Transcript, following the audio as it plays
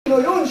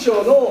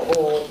章の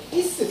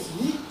一節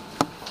に、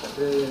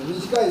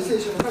短い聖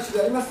書の歌詞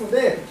でありますの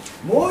で、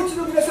もう一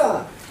度皆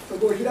さんそ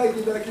こを開いて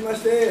いただきま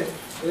して、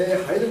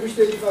拝読し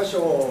ていきまし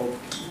ょ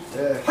う。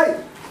はい、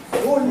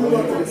こういう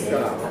わけですか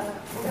ら、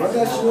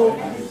私の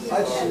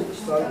愛し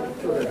た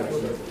兄弟たち、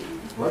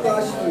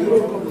私の喜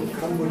ぶ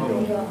冠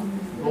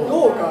を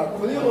どうか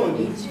このよう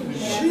に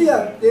主に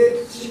あっ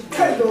てしっ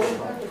かりと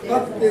立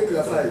ってく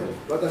ださい。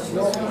私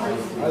の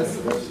愛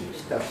する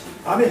人たち、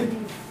アメン。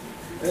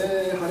ハ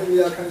レル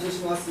ヤ、感謝し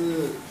ます。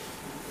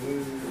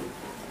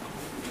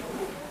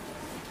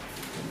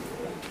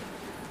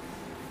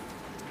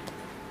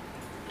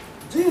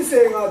人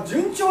生が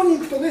順調にい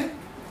くとね、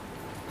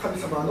神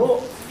様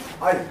の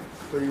愛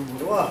というも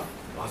のは、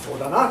そう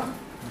だなと思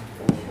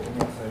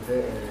わされて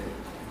いる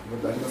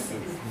のであります。い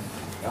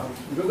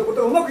ろんなこ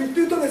とがうまくいっ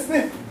ているとです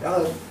ね、やは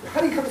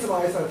り神様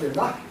は愛されている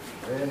な、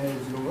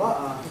自分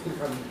は神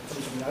様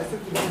に愛され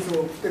ている人生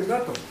を送っているな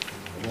と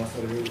思わさ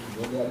れるの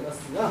であります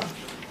が、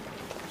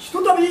ひ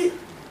とたび、い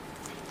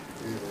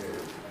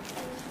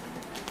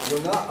ろ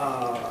んな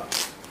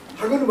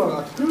歯車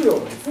が来るよう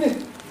なですね、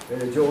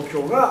状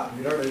況が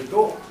見られる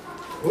と、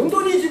本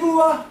当に自分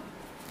は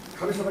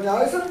神様に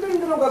愛されてい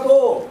るのか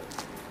と、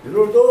い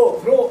ろいろと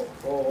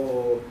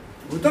こ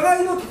の疑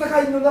いの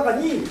戦いの中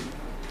に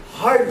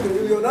入ると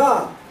いうよう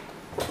な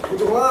こ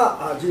と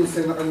が人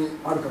生の中に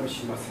あるかも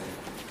しれま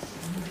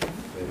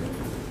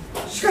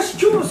せん。しかし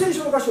今日の聖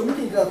書の箇所を見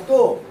ていただく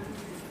と、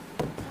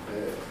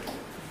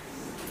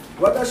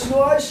私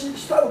の愛し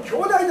慕う兄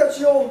弟た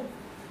ちよ、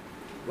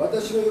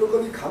私の喜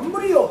び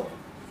冠よ、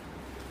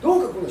ど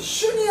うかこの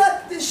主に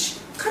あって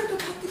しっかりと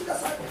立ってくだ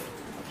さい。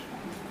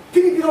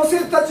ピリピの生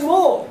徒たち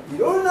もい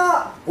ろいろ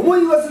な思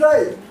い煩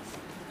い、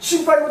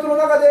心配事の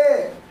中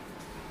で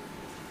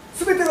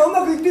全てがう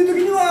まくいっている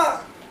時に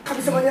は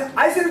神様に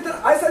愛されて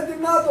い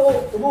るなと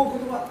思うこ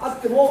とがあっ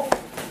ても、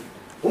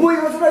思い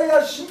煩い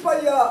や心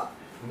配や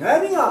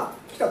悩みが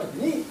来た時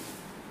に、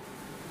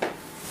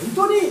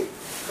本当に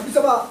神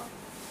様、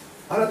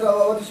あなた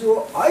は私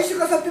を愛して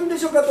くださっているんで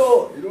しょうか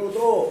と、いろいろ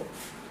と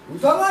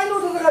疑いの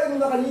戦いの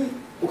中に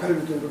置かれ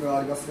るということが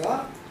あります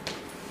が、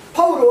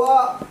パウロ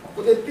は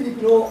ここでピリ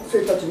ピの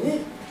生徒たち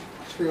に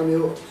手紙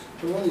をこ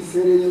のように聖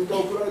霊によって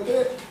送られ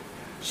て、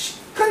し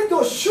っかり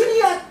と主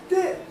にあっ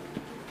て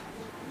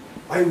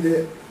歩ん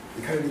で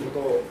いかれること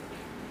を、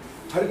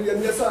ハレルヤ、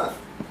皆さん、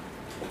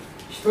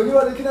人に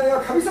はできないが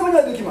神様に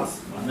はできま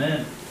す。アメ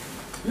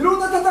ン。いろん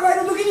な戦い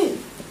の時に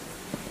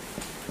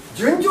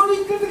順調に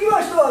いっている時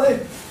は人は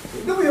ね、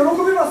でも喜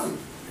びます。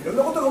いろん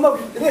なことがうまく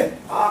いってね、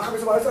神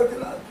様愛されて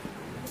るな。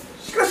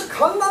しかし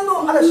寒暖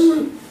の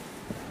嵐、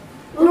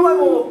この前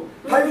も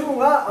台風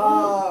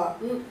が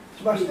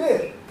来まし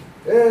て、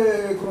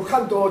この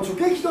関東を直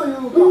撃という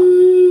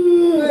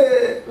か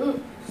で、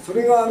そ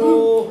れが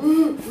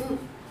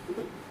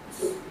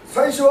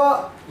最初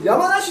は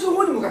山梨の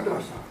方に向かってま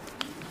し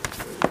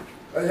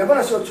た。山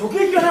梨は直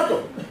撃かな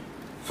と。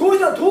そうし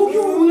たら東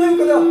京をない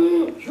から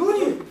急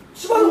に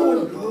千葉の方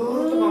にぐ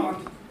ーっと回っ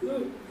て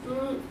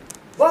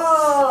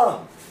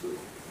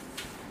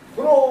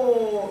こ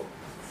の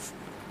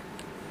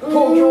東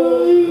京、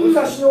武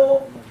蔵野、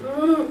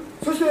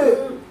そして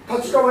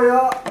立川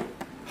や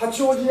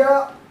八王子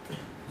や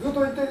ずっと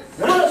行って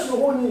山梨の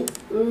方に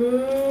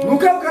向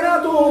かうか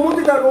なと思っ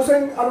てた路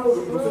線じゃない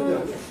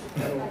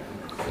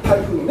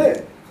台風の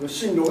ね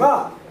進路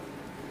が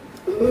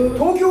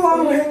東京湾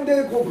の辺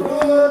でこうぐ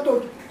ーっ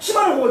と千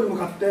葉の方に向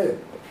かって、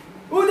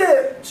それ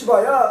で千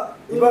葉や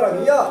茨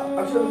城や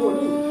あちらの方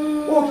に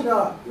大き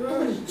な、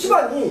特に千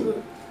葉に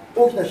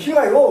大きな被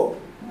害を、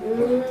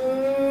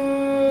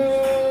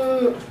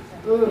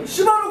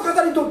島の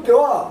方にとって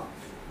は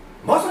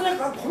まさ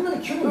かこんな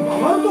に急に曲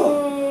がるとは、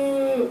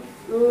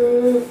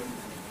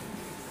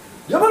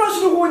山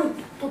梨の方に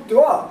とって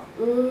は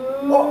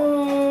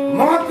曲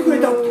がってく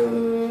れたってい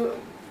う、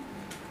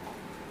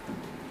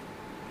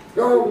い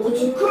やこっ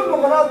ちに来るの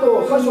かな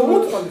と最初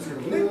思ってたんですけ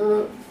どね。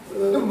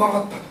でも曲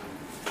がったと。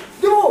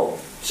でも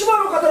千葉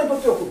の方にと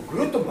ってはこう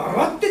ぐるっと曲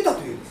がってた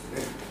というです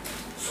ね、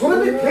それ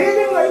で停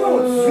電が今も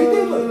続いて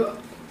いるという。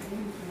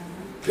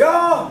い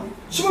や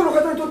千葉の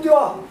方にとって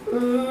は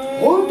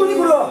本当に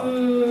これは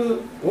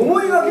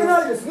思いがけ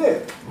ないです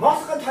ね。ま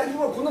さか台風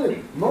がこんなに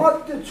曲が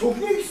って直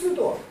撃する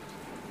とは、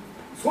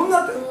そん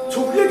な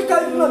直撃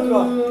台風なんての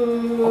はあ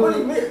ま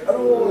りな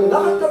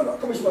かったの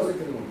かもしれません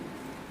けども、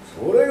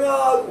それ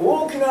が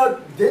大きな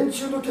電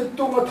柱の鉄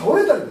塔が倒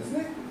れたりです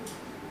ね、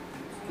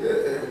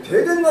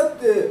停電になっ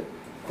て、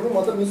これ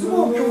また水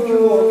も供給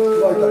を途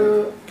絶え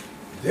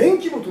たり、電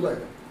気も途絶えた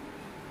り、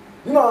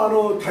今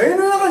大変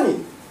な中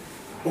に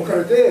置か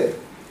れて、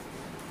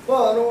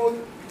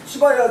千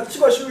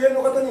葉周辺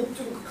の方に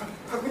ちょっと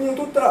確認を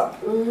取ったら、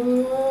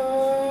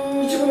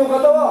一部の方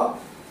は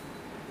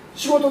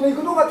仕事に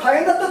行くのが大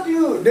変だったとい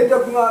う連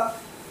絡が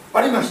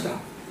ありました。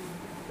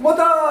ま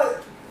た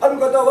ある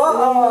方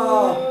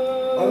は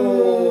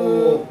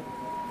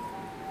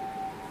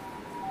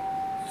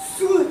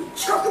すぐ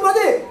近くま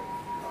で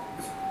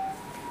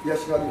癒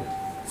しがありま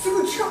す。す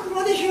ぐ近く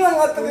まで被害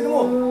があったけど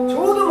も、ち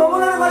ょうど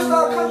守られまし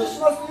た、感謝し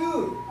ますとい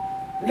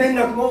う連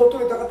絡も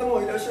取れた方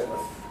もいらっしゃいま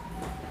す。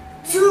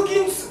通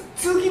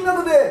勤な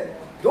どで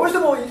どうして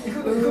も行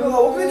くの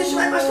が遅れてし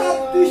まいまし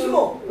たっていう人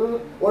も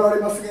おら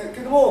れますけ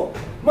ども、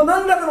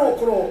何らかの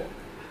この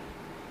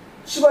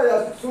千葉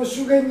やその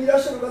周辺にいら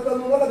っしゃる方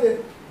の中で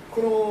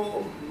こ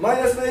のマ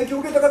イナスな影響を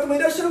受けた方もい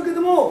らっしゃるけ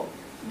ども、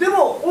で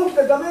も大き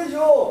なダメージ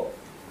を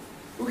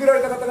受けら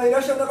れた方がいら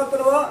っしゃらなかった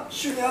のは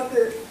主にあって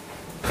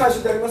感謝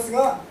であります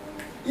が、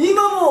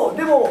今も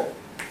でも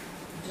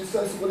実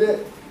際そこで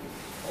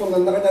困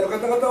難の中にある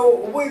方々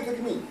を覚えるとき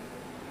に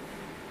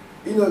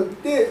祈っ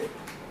て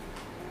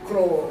こ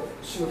の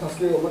主の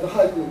助けをまた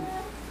早く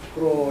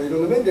このいろ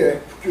んな面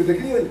で普及で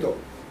きるようにと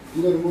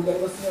祈るものであ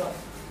りますが、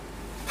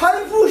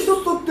台風一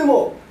つとって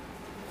も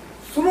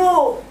そ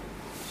の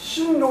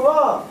進路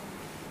が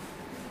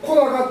来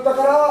なかった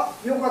から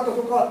良かった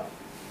とか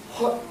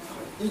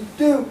言っ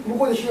て向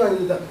こうで被害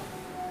に出たと、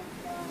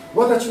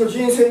私の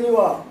人生に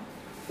は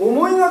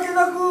思いがけ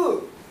な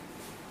く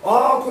これ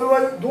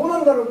はどうな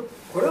んだろう、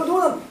これはどう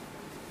なんだ、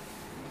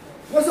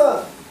皆さ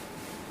ん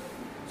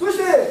そし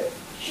て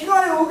被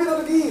害を受けた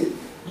時、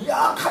い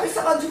や神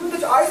様自分た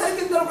ち愛され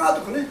てるんだろうか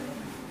とかね、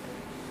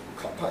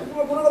台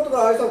風が来なかったか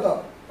ら愛され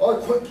た、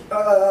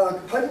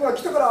台風が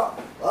来たか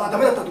らダ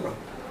メだったとか、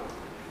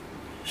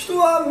人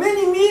は目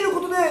に見えるこ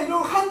とでいろいろ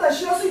判断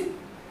しやすい。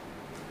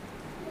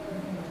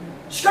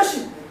しか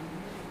し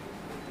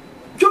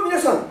今日皆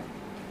さん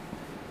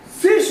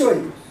聖書は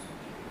言います。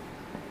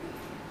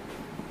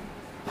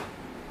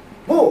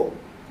も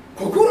う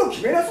心を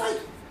決めなさい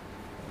と。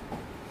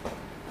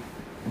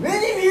目に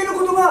見える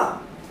ことが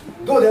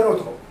どうであろう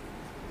と、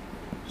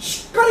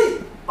しっかり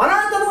あ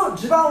なたの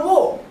地盤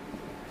を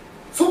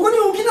そこに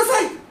置きな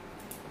さい。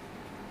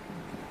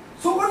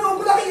そこに置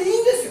くだけでい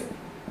いんですよ。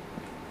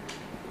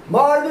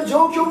周りの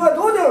状況が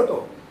どうであろう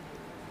と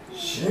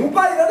心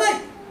配がない。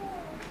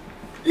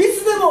い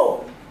つで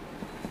も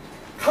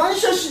感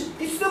謝し、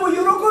いつでも喜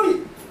び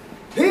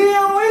平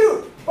安を得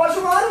る場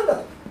所があるん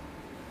だ。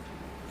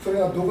それ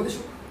はどこでしょ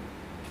うか。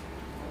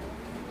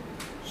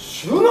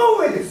主の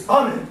上です。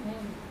アーメン。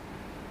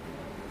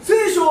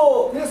聖書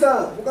を皆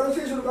さん他の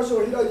聖書の箇所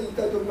を開いていき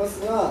たいと思いま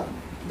すが、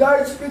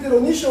第一ペテロ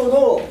2章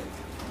の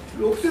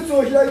6節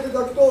を開いていた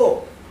だく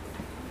と、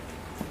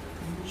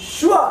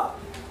主は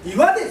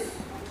岩です、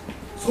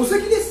礎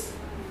石です。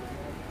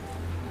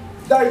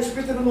第一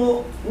ペテロ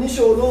の2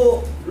章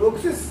の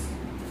6節、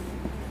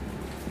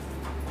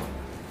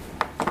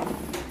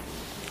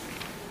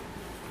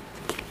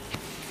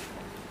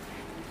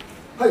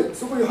はい、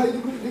そこに配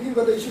読できる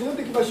方一緒に読ん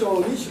でいきましょ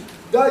う。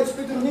第一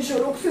ペテロ2章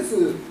6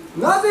節、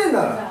なぜ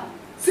なら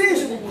聖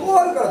書にこう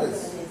あるからで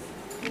す。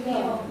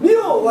見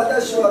よ、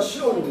私は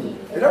シオンに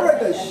選ばれ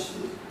た石、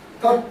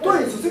たっと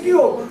い礎石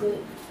を置く。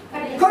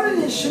彼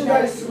に信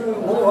頼する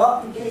者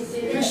は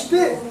決し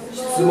て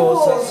失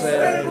望させ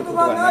られること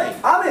がない。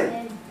アメ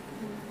ン。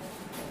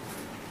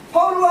パ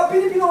ウロはピ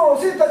リピの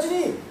生徒たち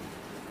に、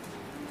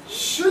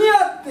主に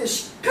あって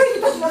しっかり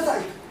と立ちなさ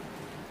い。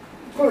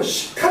この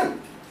しっかり、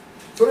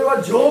それ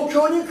は状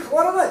況に関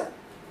わらない。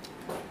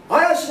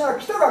嵐が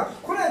来たか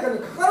来ないかに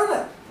関わら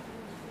ない。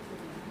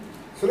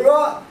それ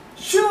は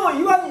主の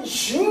岩に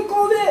信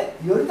仰で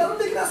より頼ん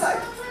でください。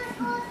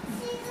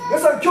皆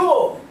さん今日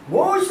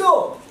もう一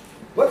度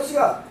私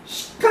が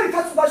しっかり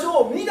立つ場所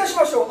を見出し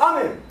ましょう。ア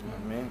メン。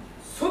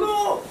そ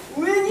の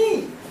上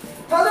に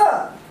た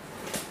だ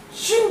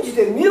信じ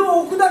て身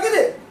を置くだけ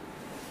で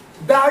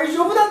大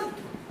丈夫だ。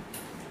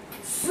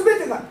全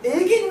てが永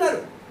遠にな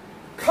る。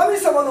神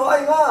様の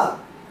愛が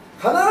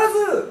必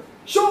ず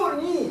勝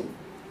利に、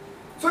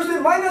そして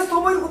マイナスと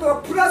思えることが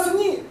プラス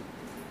に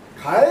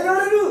変え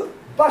られる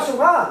場所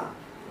が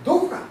ど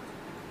こか。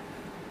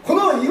こ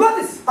の岩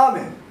です。アー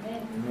メン。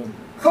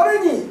彼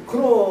に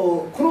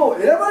この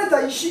選ばれ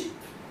た石、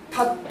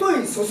たっと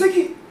い礎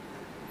石、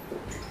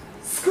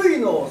救い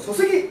の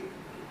礎石、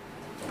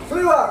そ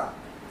れは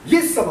イ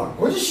エス様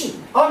ご自身。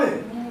アーメ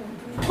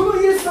ン。こ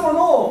のイエス様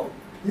の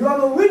岩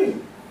の上に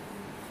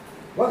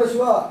私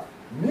は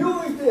身を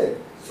置いて、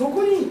そ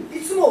こに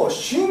いつも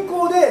信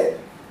仰で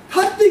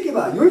立っていけ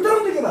ば、より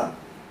頼んでいけば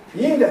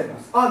いいんでありま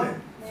す。アーメン。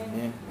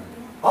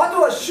あ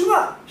とは主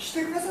がし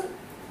てくださる。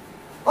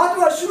あ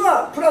とは主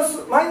がプラ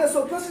スマイナス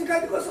をプラスに変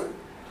えてくださる。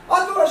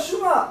あとは主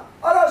が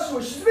嵐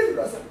を沈めてく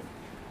ださる。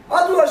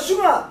あとは主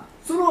が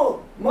そ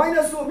のマイ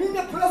ナスをみん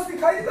なプラスに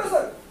変えてくださ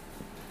る。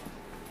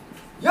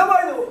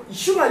病の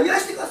主が癒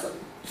してくださる。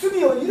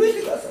罪を許し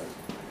てくださる。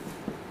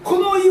こ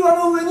の岩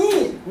の上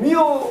に身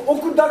を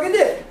置くだけ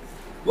で、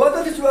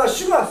私たちは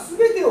主が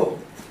全てを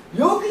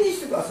良きに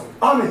してくださる。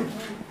アーメン。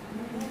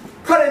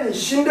彼に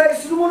信頼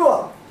する者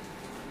は、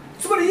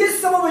つまりイエ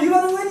ス様の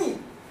岩の上に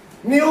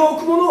身を置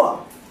く者は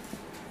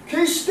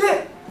決し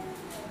て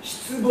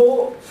失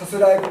望させ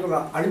られること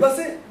がありま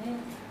せん。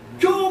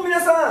今日皆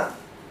さ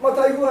ん、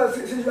台風は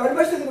先週あり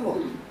ましたけども、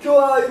今日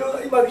はいろ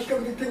いろ今比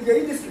較的天気が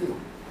いいですけれども、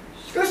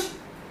しかし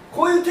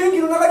こういう天気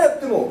の中であっ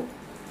ても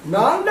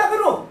何らか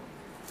の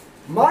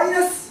マイ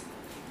ナス、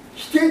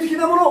否定的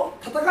なもの、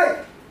戦い、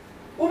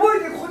覚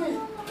えてここに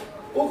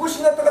お越し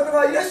になった方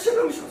がいらっしゃる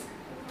かもしれま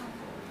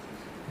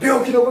せん。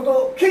病気のこ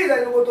と、経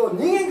済のこと、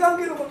人間関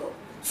係のこと、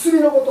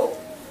罪のこ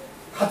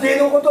と、家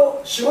庭のこ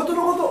と、仕事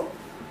のこ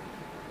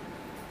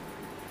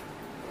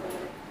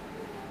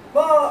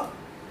と、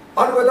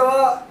ある方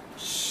は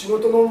仕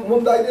事の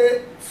問題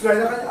で辛い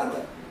中にある、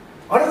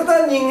ある方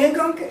は人間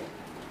関係、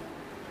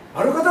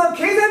ある方は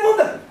経済問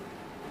題、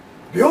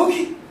病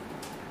気、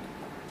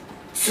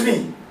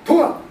罪と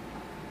か、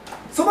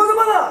さまざ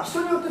まな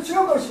人によって違う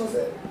かもしれませ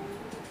ん。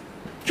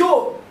今日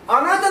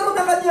あなたの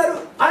中にある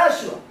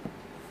嵐は、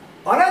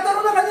あなた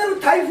の中にある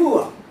台風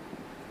は、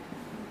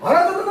あ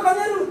なたの中に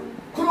ある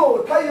こ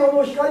の太陽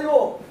の光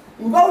を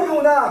奪うよ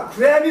うな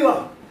暗闇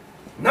は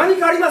何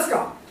かあります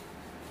か？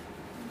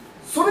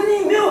それ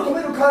に目を留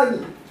める代わり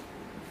に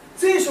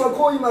聖書は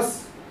こう言いま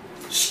す。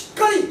しっ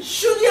かり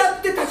主にあ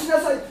って立ちな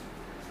さい。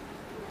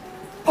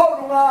パ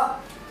ウロが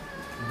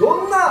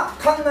どんな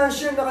困難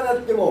試練の中にあ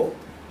っても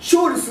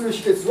勝利する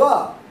秘訣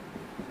は、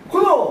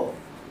この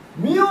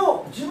身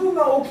を自分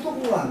が置くと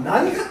ころが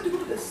何かという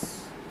ことで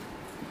す。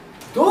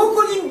ど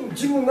こに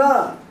自分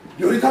が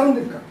より頼ん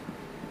でいるか、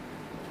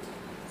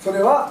そ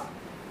れは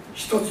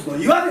一つの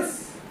岩で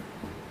す。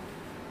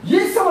イ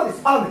エス様で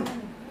す。アーメン。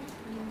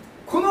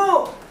こ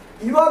の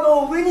岩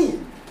の上に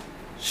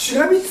し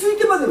がみつい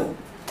てまでも、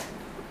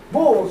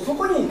もうそ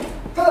こに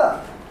た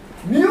だ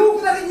身を置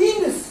くだけでいい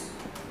んです。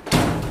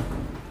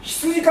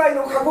羊飼い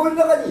の囲いの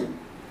中に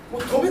も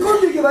う飛び込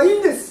んでいけばいい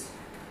んです。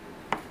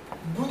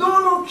ブドウ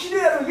の木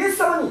であるイエス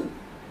様に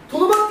と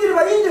どまっていれ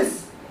ばいいんで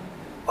す。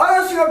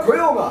嵐が来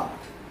ようが、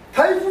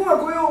台風が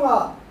来よう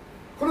が、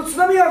この津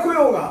波が来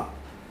ようが、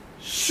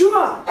主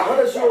が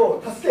私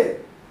を助け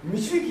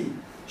導き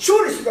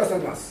勝利してください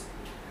ます。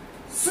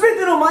すべ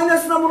てのマイナ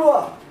スなもの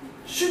は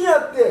主にあ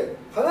って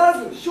必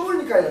ず勝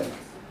利に変えられます。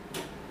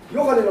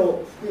ヨハネ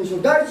の福音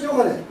書、第一ヨ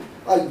ハネ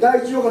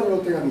の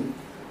手紙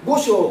5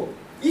章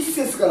1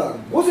節から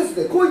5節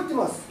でこう言って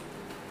ます。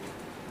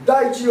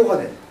第一ヨハ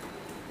ネ、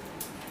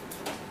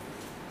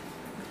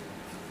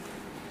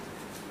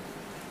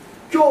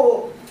今日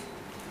こ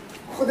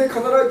こで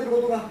語られている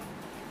ことが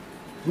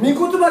御言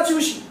葉中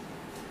心。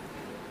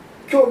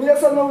今日皆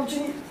さんのうち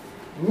に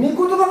御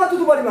言葉がと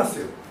どまります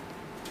よ。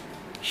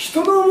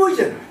人の思い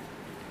じゃない。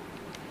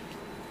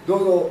どう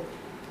ぞ。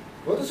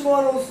私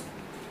も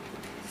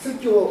説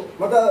教を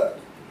また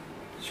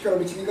主から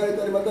導かれ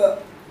たり、また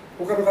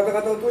他の方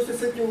々を通して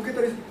説教を受け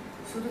たり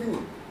するときに、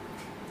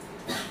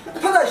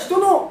ただ人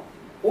の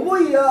思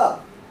いや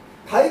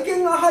体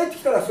験が入って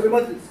きたらそれ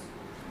までで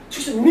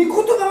す。しかし御言葉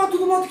がと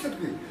どまってきたとき、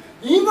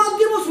今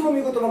でもその御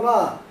言葉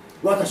が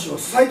私を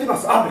支えていま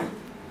す。アーメン。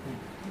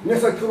皆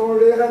さん、今日の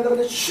礼拝の中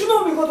で主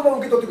の御言葉を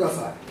受け取ってくだ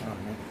さ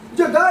い。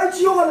じゃあ第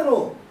一ヨハネ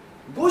の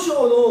5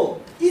章の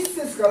1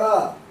節か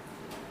ら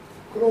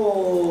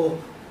こ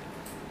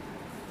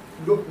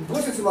の5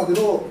節まで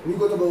の御言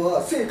葉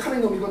は、聖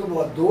神の御言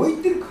葉はどう言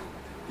っているか、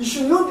一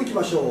緒に読んでいき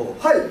ましょ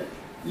う。はい。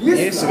イ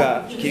エス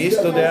がキリ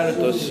ストである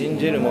と信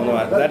じる者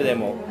は誰で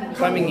も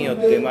神によっ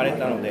て生まれ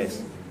たので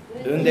す。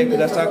産んでく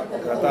ださっ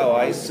た方を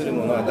愛する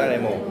者は誰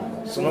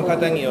もその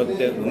方によっ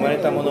て生まれ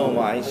たものを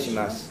も愛し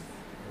ます。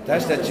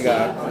私たち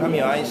が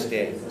神を愛し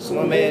てそ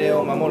の命令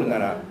を守るな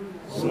ら、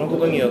そのこ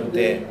とによっ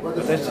て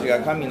私たちが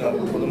神の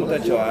子供た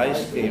ちを愛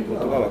しているこ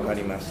とが分か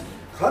ります。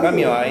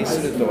神を愛す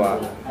るとは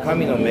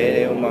神の命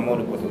令を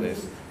守ることで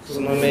す。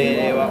その命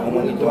令は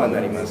重荷とはな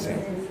りません。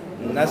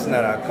なぜ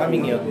なら神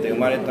によって生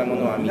まれたも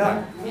のは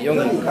皆世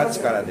に勝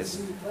つからで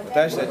す。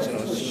私たち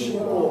の信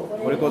仰、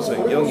これこそ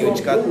世に打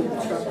ち勝っ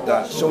た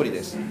勝利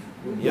です。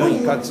世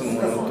に勝つ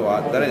者と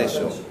は誰でし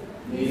ょう。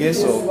イエ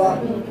スを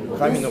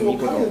神の御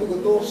子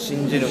と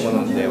信じる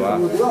者で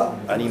は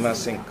ありま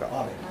せんか。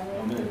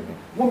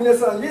もう皆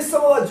さん、イエス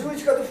様は十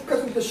字架で復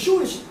活にて勝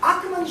利し、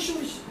悪魔に勝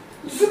利し、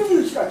罪に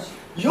打ち勝ち、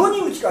世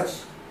に打ち勝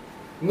ち、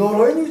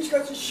呪いに打ち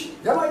勝ち、死、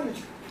病に打ち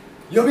勝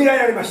ち、よみがえ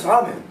られました。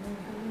アーメン。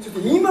そし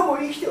て今も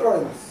生きておら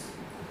れます。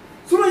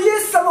そのイエ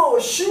ス様を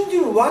信じ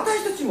る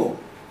私たちも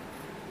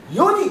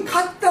世に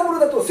勝ったもの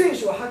だと聖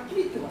書ははっき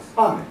り言っています。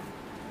アーメ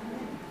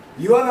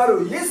ン。岩な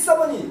るイエス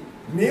様に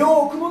身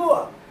を置く者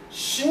は、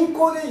信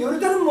仰でより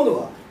頼む者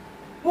は、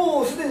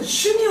もうすでに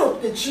主によ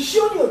って血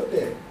潮によっ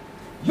て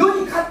世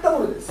に勝ったも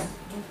のです。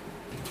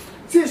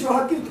聖書は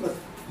はっきり言っています。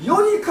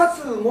世に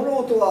勝つ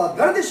者とは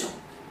誰でしょ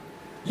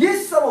う。イエ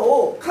ス様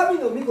を神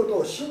の御事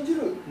を信じ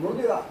るも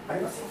のではあ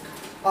りません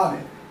か。アーメ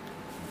ン。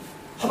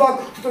ハバ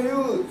ククとい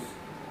う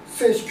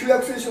聖書、旧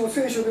約聖書の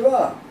聖書で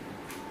は、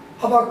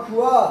ハバクク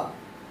は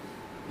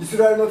イス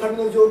ラエルの民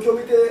の状況を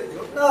見て、い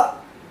ろんな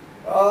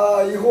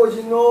異邦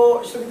人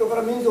の人々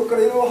から民族か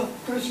らいろいろ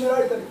苦しめら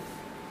れたり、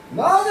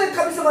なぜ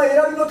神様選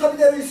びの民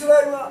であるイスラ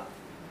エルが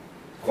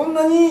こん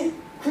なに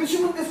苦し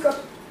むんですか。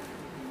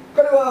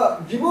彼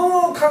は疑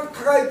問を抱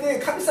えて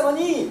神様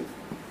に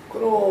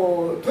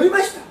問いま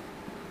した。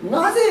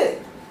なぜ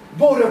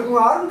暴力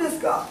があるんです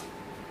か。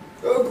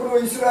この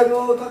イスラエル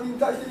の民に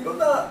対していろん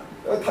な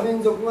多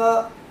民族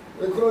が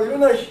このいろん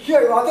な被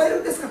害を与え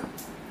るんですか。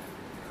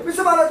神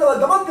様、あなたは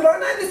黙ってられ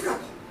ないんですか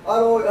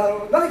と、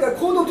何か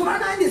行動を取られ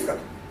ないんですかと、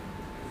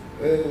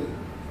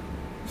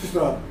そし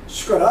たら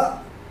主か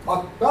らあ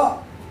った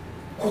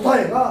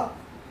答えが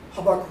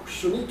ハバクク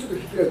書にちょっと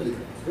開いていただきま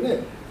すよ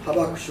ね。ハ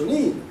バクク書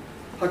に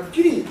はっ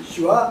きり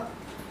主は、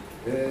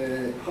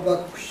ハバ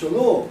クク書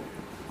の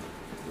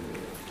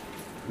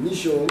2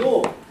章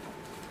の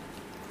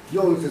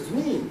4節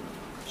に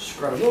主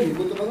からの御言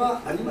葉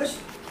がありまし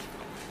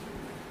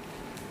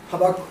た。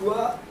ハバクク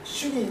は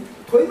主に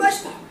問いま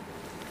した。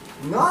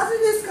なぜ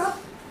ですか？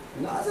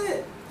な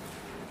ぜ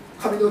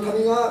神の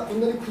民がこ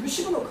んなに苦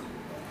しむのか。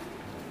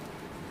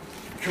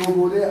凶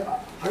暴で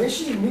激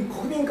しい国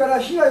民から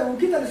被害を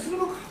受けたりする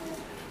のか。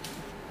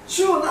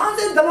主をな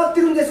ぜ黙って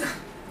いるんですか。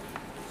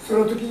そ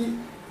の時、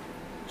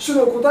主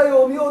の答え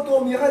を見よう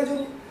と見張り所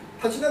に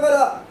立ちなが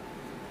ら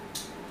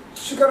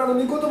主からの御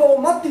言葉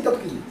を待っていた時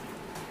に、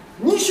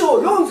2章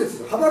4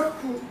節、ハバク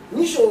ク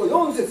2章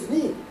4節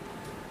に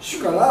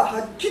主から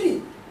はっき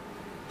り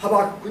ハ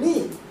バクク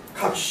に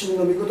確信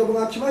の御言葉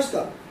が来まし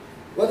た。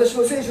私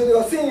の聖書で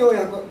は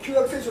旧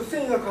約聖書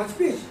1408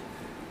ページ、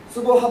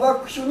そこハバ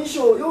クク書2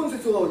章4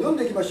節を読ん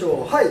でいきまし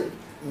ょう。はい。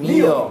見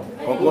よ、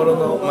心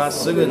のまっ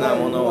すぐな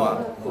もの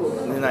は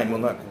ないも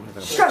のは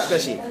しか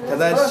し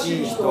正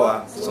しい人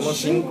はその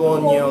信仰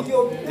によ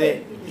っ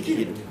て生き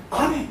る。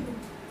アメン。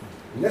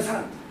皆さ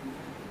ん、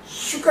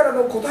主から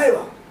の答え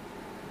は、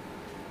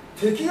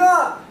敵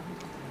が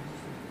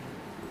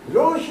い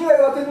ろいろ被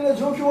害を与えるような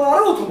状況があ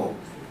ろうとも、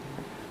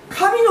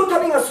神の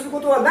民がする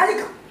ことは何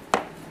か。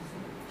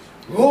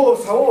右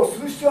往左往す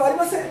る必要はあり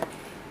ません。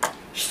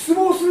失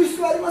望する必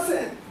要はありませ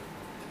ん。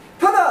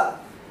た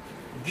だ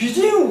義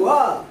人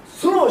は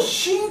その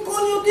信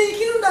仰によって生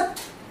きるんだ。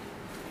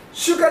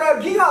主から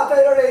義が与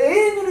えられ、永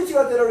遠の命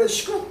が与えられ、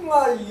祝福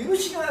があり、許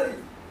しがあり、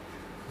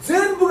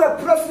全部が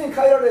プラスに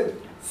変えられる、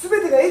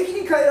全てが益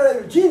に変えられ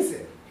る人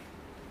生、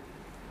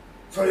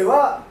それ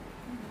は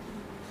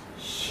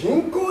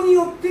信仰に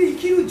よって生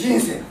きる人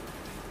生。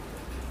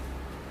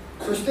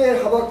そして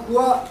ハバクク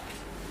は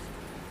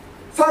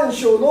3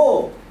章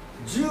の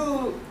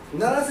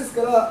17節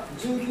から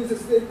19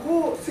節で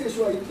こう聖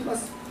書は言っていま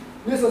す。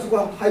皆さんそこ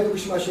は拝読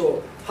しまし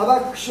ょう。ハ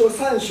バクク書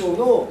3章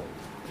の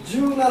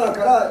17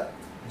から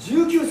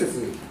19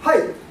節。はい。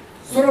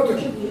その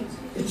時、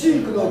イチジ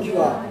クの木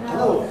は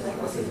花を咲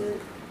かせず、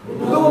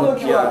ブドウの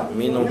木は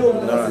実を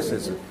ならせ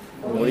ず、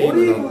オリ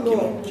ーブ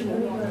の木も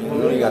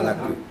実りがな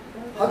く、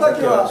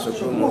畑は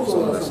食物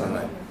を出さ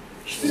ない。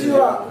羊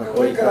は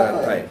囲いから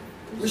絶え、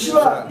牛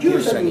は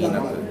牛舎にいな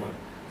く、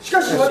し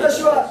かし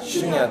私は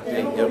主にあっ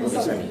て喜び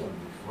さみ、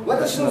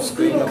私の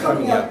救いの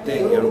神にあって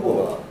喜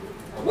ぼ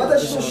う。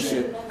私の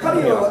主、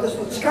神は私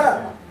の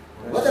力、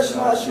私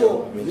の足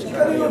を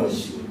短めように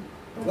し、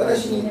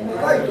私に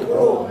高いとこ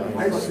ろを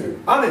歩ませる。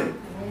アメン。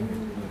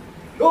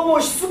どう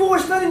も失望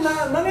したり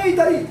嘆い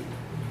たり、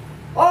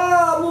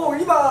ああも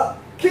う今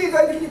経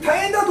済的に大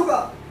変だと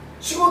か、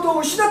仕事を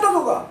失った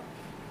とか、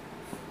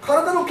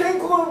体の健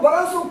康のバ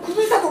ランスを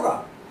崩したと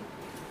か、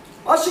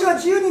足が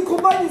自由に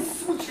前に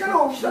進む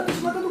力を失って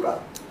しまったとか、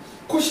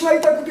腰が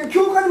痛くて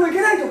教会にも行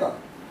けないとか、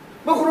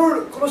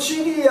この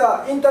CD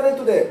やインターネッ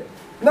トで、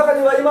中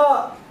には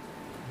今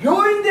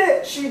病院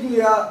で CD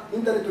やイ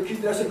ンターネットを聞い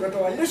ていらっしゃる方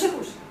はいらっしゃるか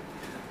もしれない。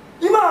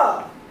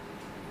今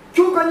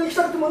教会に行き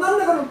たくても何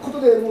らかのこ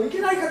とでもう行け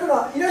ない方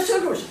がいらっしゃ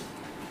るかもしれない。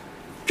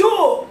今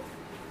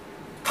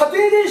日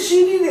家庭で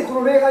CD でこ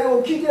の礼拝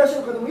を聞いていらっし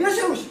ゃる方もいらっし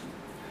ゃるかもしれ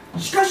な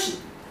い。しかし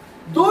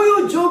どう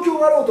いう状況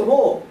があろうと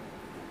も、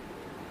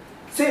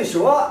聖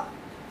書は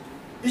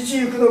イチ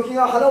ジクの木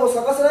が花を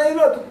咲かせない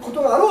ようなこ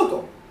とがあろう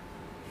と、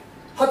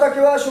畑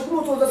は食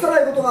物を出さ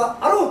ないことが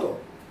あろう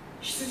と、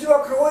羊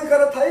は囲いか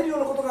ら絶えるよう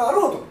なことがあ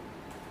ろうと、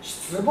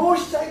失望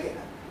しちゃいけない。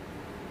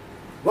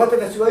私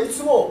たちはい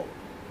つも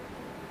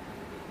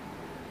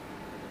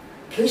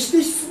決し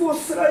て失望さ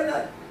せられな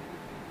い。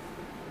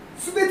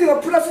全てが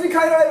プラスに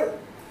変えられる。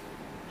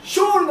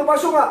勝利の場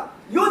所が、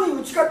世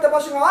に打ち勝った場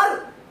所があ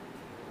る。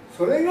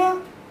それが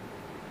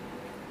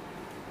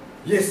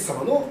イエス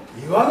様の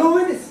岩の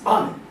上です。ア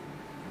ーメ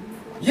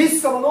ン。イエス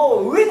様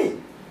の上に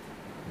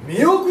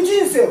身を置く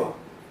人生は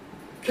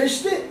決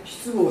して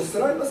失望させ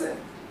られません。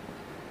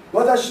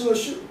私の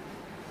主、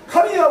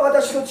神は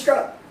私の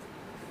力、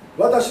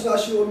私の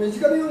足を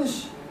短めように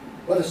し、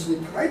私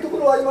に高いとこ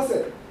ろはありませ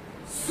ん。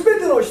全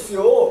ての必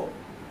要を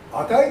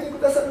与えてく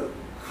ださる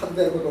方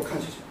であることを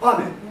感謝します。ア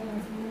ーメ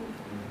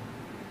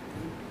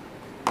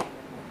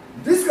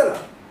ン。ですから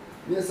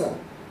皆さん、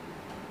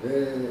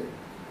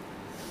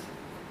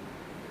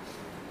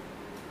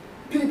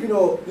ピリピ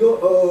の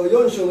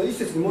 4章の1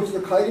節にもう一度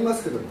帰りま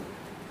すけども、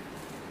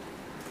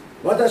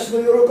私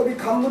の喜び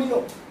冠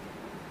よ、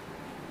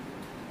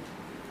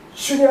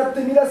主にあっ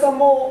て皆さん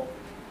も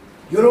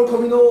喜び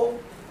の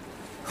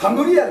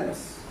冠でありま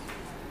す。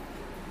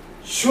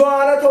主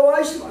はあなたを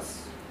愛していま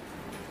す。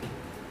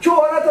今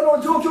日あなた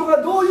の状況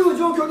がどういう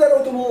状況であ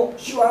ろうとも、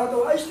主はあなた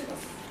を愛していま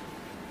す。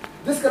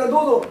ですから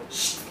どうぞ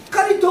しっ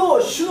かり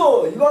と主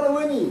の岩の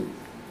上に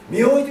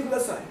身を置いてくだ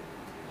さい。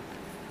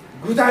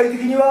具体的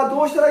には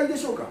どうしたらいいで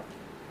しょうか。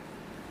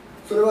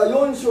それはピ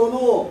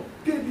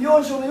リピ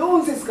4章の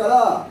4節か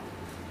ら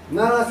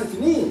7節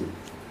に、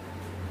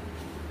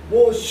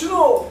もう主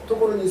のと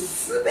ころに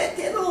全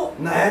ての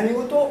悩み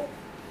事、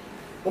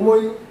思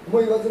い煩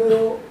い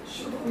を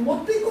主のところに持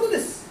っていくことで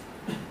す。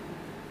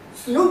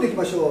読んでいき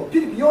ましょう。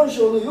ピリピ4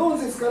章の4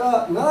節か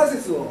ら7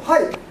節を。は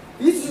い。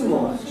いつ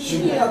も主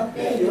にあっ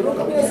て喜び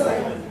なさい。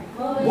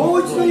も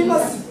う一度言いま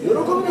す。喜び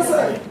な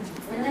さい。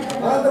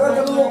あなた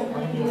方の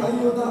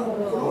寛容な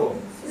心を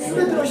す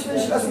べての人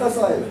に知らせな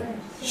さい。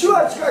主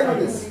は近いの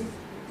です。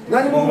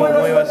何も思い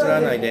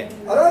忘れないで、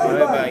あらゆる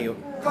場合、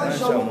感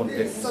謝を持っ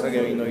て捧げ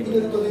る祈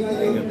りと願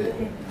いによって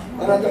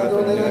あなた方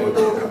の願い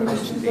事を確認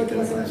していた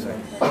だきなさい。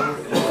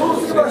そ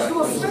うすれば人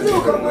のすべて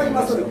を考え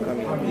ます。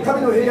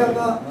神の平安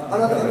があ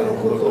なた方の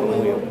心と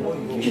思いを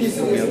キリ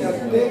ストにあっ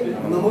て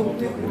守っ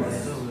てくれま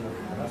す。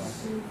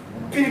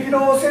ピリピ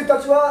の生徒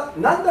たちは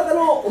何らか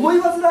の思い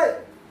煩い、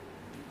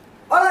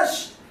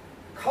嵐、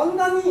患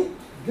難に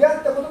出会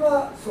ったこと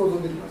が想像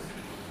できます。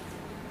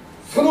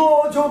そ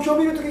の状況を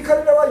見るとき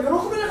彼らは喜べ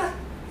なかっ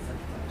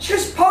た。しか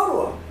しパウロ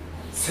は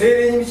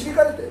聖霊に導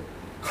かれて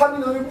神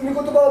の御言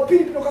葉をピ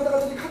リピの方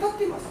々に語っ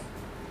ています。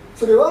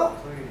それは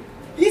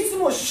いつ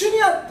も主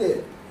にあっ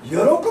て喜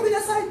びな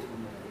さい。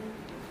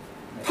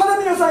ただ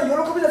皆さん喜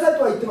びなさい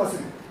とは言ってません。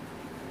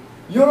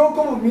喜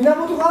ぶ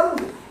源があるん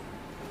です。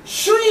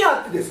主に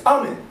あってです。ア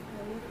ーメン。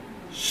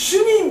主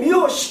に身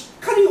をしっ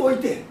かり置い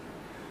て、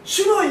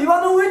主の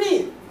岩の上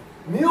に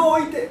身を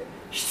置いて、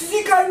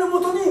羊飼いの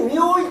もとに身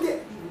を置いて、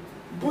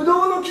ブ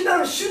ドウの木な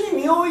る主に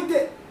身を置い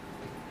て、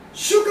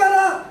主か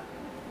ら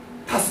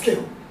助け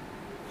を、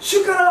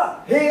主か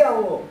ら平安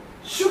を、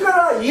主か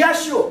ら癒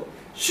しを、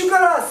主か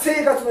ら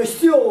生活の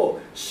必要を、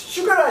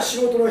主から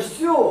仕事の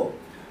必要を、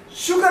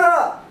主か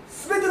ら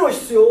全ての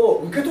必要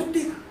を受け取って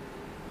いく。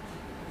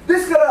で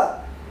すか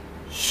ら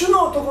主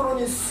のところ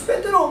に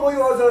全ての思い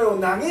煩いを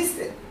投げ捨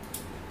て、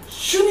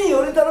主に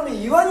より頼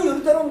み、岩によ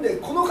り頼んで、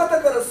この方か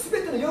ら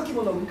全ての良き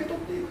ものを受け取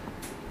ってい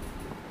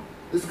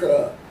く。ですか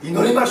ら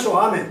祈りましょう。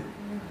アーメン。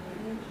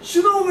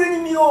主の上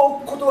に身を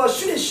置くことは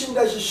主に信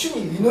頼し、主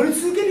に祈り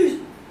続ける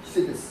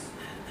姿勢です。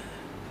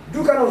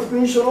ルカの福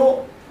音書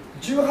の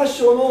18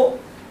章の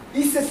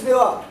1節で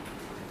は、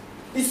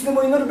いつで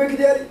も祈るべき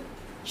であり、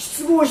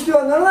失望して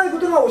はならないこ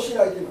とが教え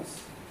られていま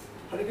す。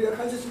ハレルヤ、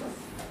感謝しま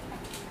す。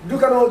ル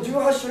カの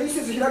18章1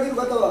節開ける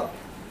方は、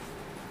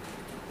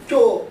今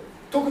日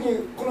特に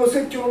この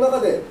説教の中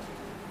で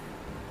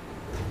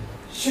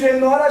試練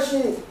の嵐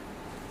に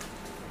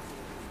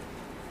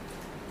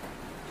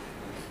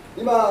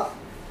今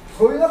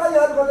そういう中に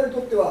ある方に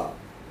とっては、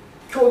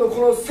今日のこ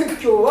の説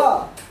教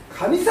は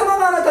神様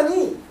があなた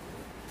に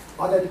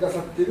与えてくださ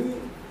っている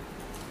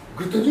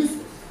グッドニュース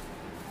で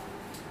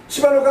す。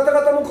千葉の方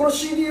々もこの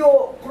CD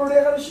を、この礼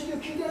拝の CD を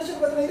聞いていらっしゃ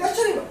る方がいらっ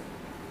しゃれば、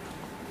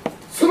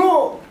そ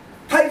の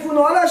台風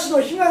の嵐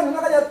の被害の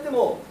中にあって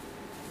も、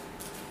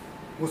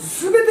もう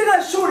全てが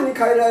勝利に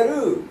変えられ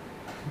る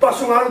場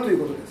所があるという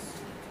ことで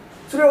す。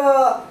それ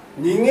は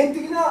人間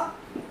的な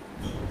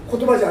言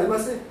葉じゃありま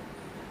せん。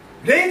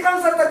霊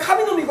感された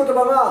神の御言葉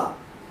が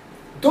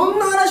どん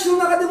な嵐の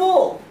中で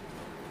も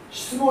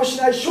失望し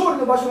ない勝利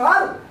の場所が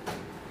ある。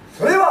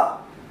それ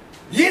は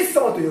イエス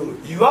様という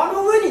岩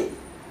の上に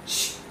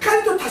しっか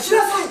りと立ち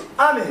なさい。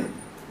アーメン。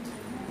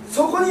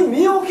そこに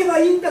身を置けば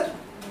いいんだと。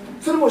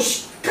それも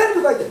しっかり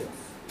と書いてありま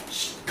す。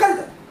しっかり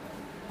だ。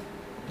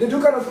でル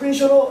カの福音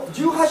書の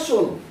18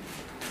章の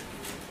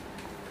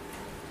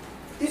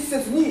1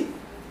節に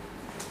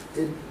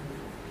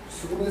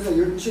ごめんなさい、一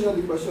緒に読ん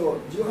でいきましょう。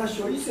18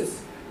章1節、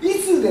い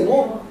つで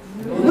も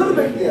祈る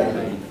べきであり、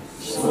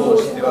失望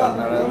しては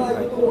ならな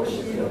いことを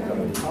知っているた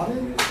めに。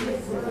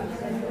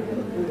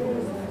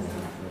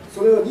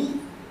そのように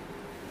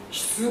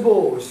失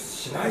望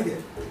しないで、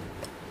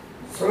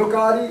その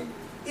代わ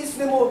りいつ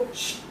でも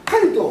しっか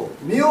りと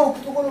身を置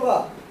くところ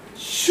は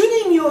主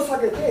に身を下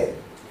げて、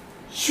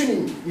主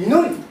に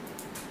祈り、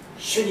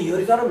主によ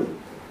り頼み、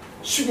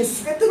主に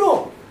全て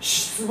の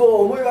失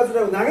望、思い煩い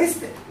を投げ捨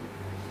て、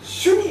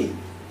主に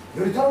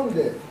より頼ん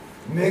で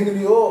恵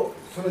みを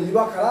その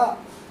岩から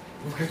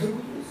受け取る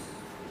こと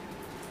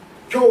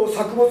です。今日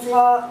作物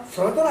が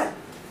育たない、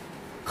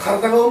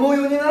体が思う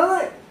ようになら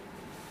ない、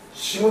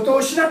仕事を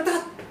失った、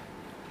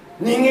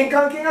人間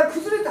関係が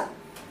崩れた、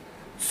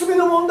罪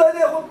の問題で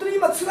本当に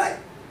今つらい、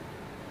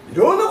い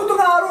ろんなこと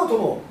があろうと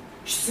も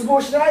失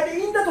望しないで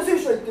いいんだと聖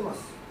書は言っていま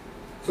す。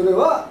それ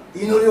は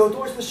祈りを通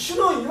して主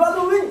の岩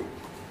の上に、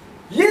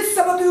イエス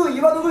様という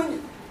岩の上に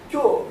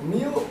今日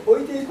身を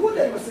置いていこうで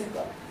はありません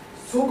か。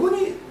そこ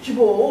に希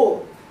望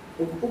を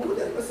置こう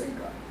ではありません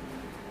か。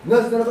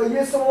なぜならばイ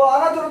エス様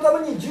はあなたのた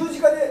めに十字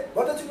架で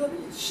私のため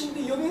に死ん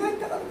でよみがえっ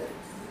たからであ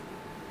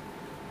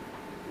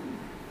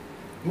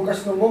ります。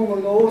昔のモンゴ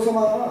ルの王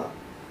様は、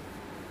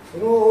そ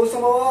の王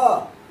様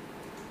は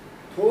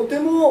とて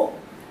も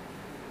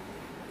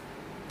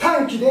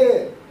短気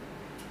で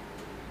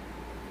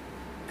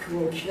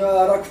気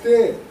が荒く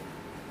て、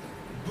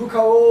部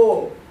下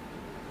を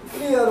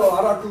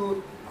荒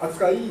く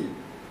扱い、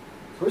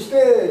そし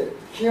て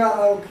気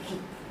が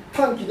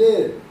短気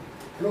で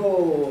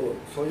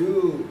そうい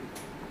う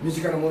身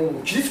近なものを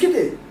切りつけ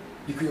て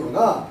いくよう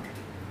な、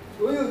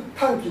そういう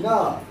短気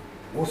な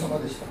王様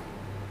でした。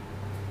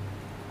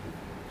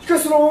しか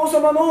しその王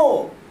様の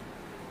と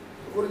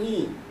ころ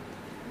に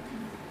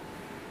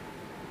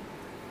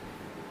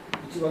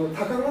一羽の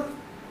鷹がい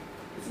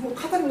つも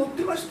肩に乗っ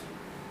てました。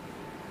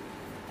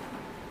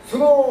そ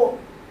の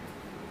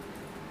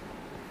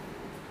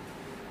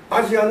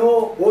アジア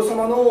の王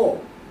様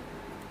の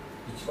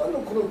一番の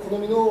この好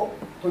みの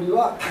鳥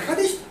は鷹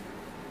でした。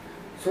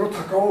その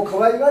鷹を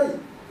可愛がり、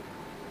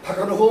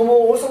鷹の方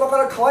も王様か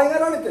ら可愛が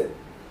られて、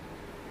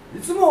い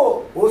つ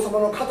も王様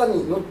の肩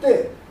に乗っ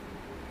て、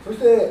そし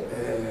て、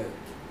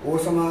王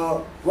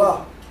様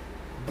は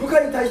部下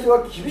に対して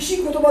は厳し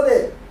い言葉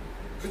で、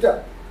そして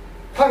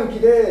短期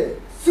で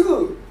す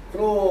ぐ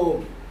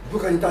この部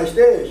下に対し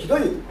てひど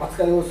い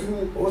扱いをす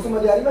る王様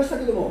でありました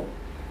けども、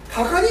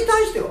鷹に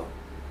対しては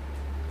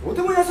と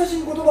ても優し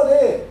い言葉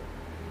で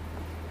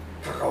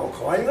鷹を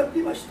可愛がって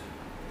いました。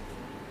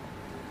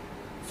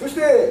そし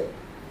て、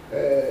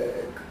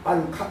あ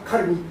る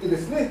狩りに行ってで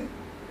すね、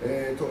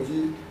当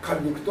時狩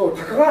りに行くと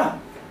鷹が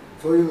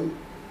そういう、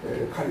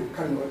狩り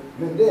の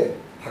面で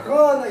鷹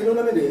がいろん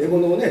な面で獲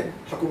物をね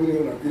運ぶ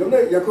ようないろんな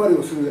役割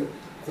をする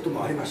こと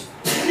もありました。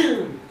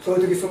そう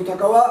いう時その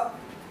鷹は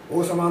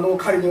王様の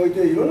狩りにおい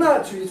ていろん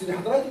な忠実に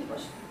働いてきま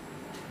した。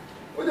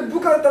それで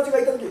部下たちが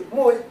いた時、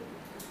もう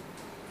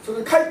そ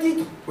れで帰っていい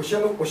と、お城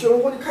の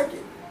方に帰ってい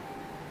い。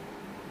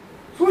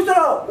そうした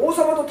ら王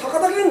様と鷹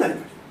だけになりま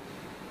した。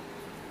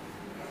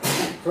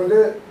それ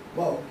で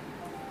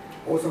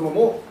王様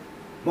も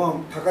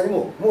鷹に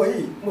ももう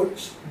いい、もう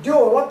漁は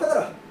終わったか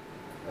ら、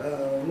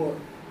もう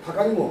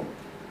鷹にも、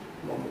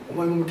お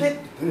前も向けって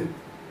言ってね、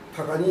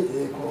鷹に、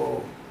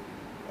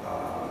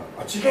あ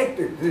っち行けって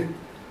言ってね、もう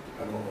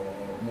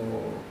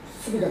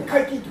隅田に帰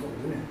っていいってこと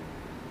でね、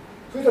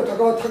そしたら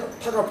鷹は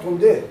高く飛ん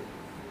で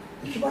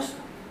行きまし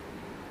た。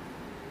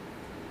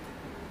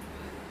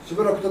し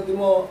ばらく経って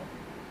も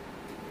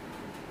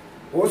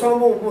王様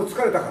ももう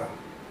疲れたから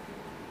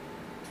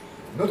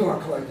喉が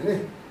渇いて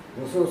ね、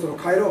もうそろそろ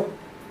帰ろう。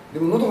で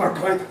も喉が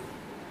渇いた。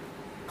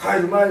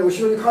帰る前に、お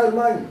城に帰る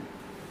前に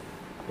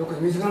どっか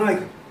に水がない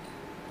か。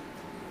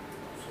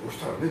そうし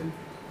たらね、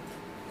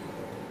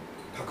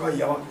高い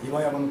岩山のとこ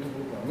ろ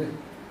からね、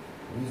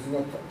水が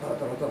タラ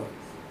タラタラ。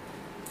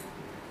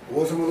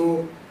王様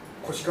の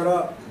腰か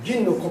ら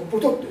銀のコップを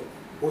取って、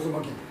王様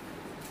銀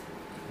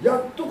や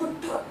っとタラ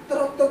タ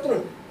ラタラタラ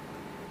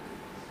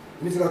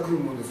水が来る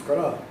ものですか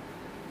ら、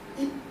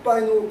一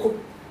杯の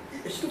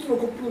一つの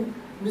コップに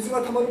水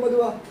がたまるまで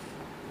は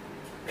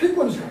結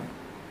構な時間。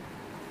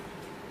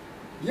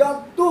や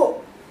っ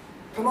と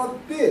たまっ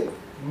て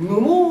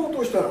飲もう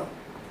としたら、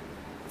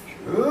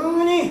急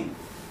に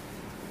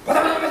バ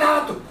タバタバ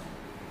タっと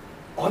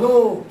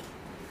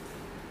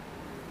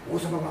王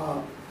様が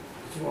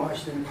いつも愛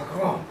している鷹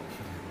が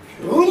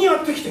急にや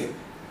ってきて、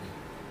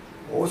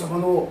王様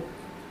のコ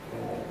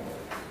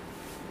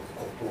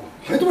ップを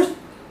跳ね飛ばし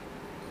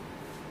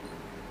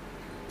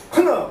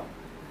た。今度は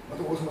ま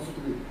た王様その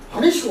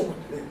時激しく怒っ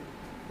てね、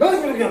何で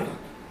この時やった。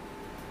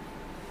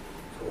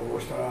そ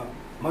うしたら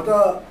また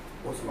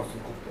王様そのコッ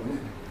プをね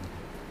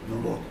飲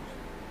もうと。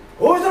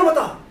そうしたらまた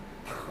鷹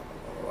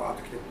がわーっ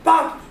と来てバー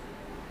ッと、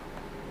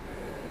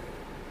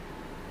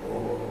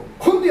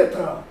今度やった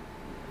ら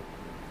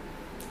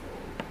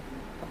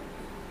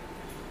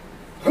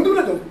とんでも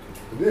ないと思っ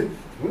てね、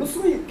ものす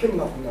ごい剣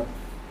がこんな。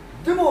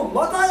でも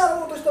またや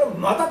ろうとしたら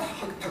また鷹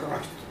が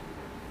来て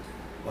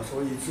と、そ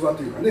ういう逸話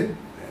というかね、そうい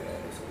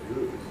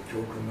う教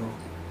訓の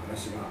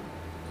話があっ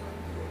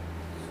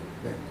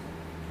て、ね、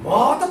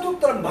また取っ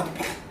たらまた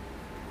パタッ、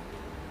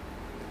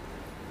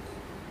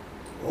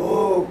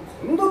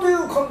今度という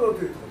今度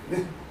というところ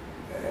でね、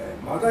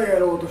またや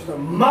ろうとしたら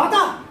ま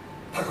た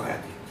鷹がやっ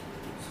てきて、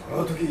そ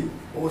の時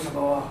王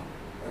様は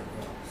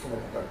その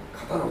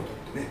刀を取っ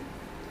てね、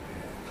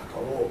鷹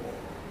を、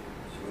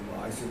自分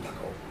の愛する鷹を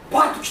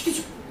バーッと切って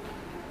しまう。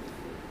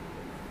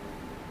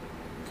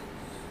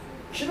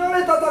切ら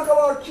れた鷹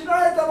は切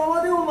られたま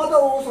までもまた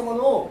王様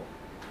の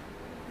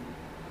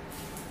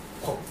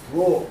コッ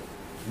プを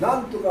な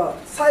んとか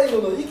最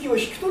後の息を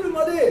引き取る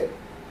まで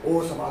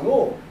王様の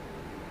コ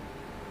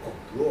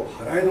ップを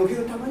払いのけ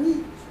るため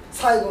に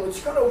最後の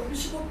力を振り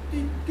絞って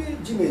いっ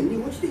て地面に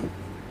落ちていく。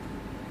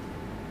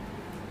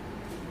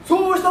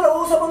そうしたら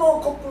王様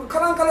のコップがカ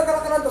ランカランカラ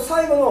ンカランと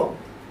最後の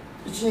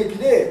一撃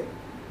で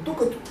どっ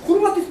か転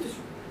がっていってし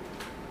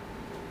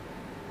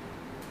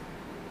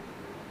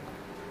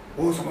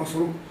まう。王様はそ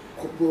の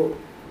コップを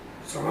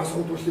探そ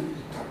うとしていっ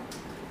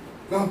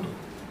たら、なんと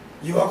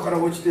岩から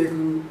落ちていくこ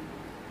のね、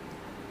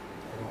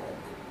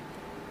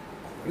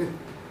そういう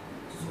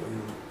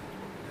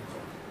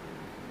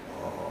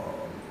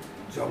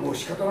じゃあもう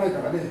仕方ないか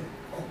らね、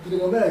コップ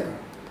で飲めないから、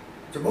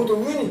じゃあもっと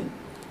上に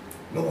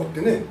登っ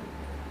てね、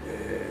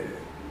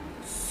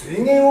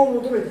水源を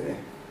求めてね、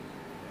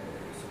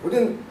そこ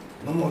で飲もう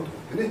と思っ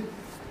てね、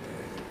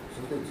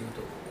それでずっ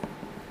と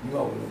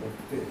岩を登っ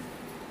て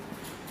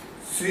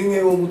水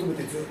源を求め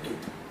てずっとい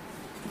た。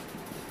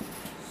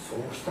そ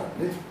うしたら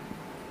ね、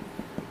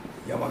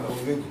山の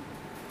上に、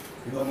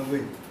岩の上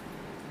に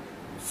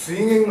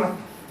水源があった。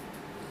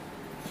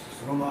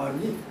その周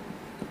りに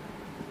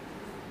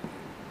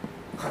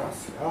カラ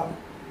スやそ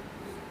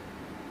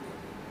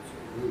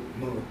ういう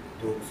野の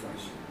動物が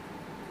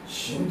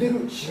死んで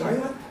る死骸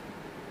があった。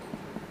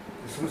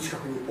その近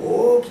くに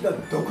大きな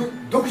毒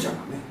蛇がね、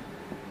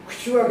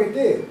口を開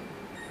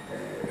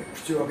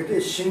け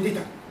て死んでい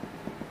た。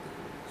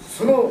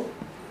その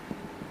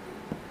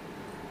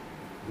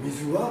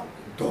水は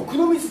毒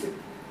の水で、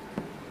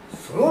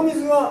その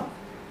水が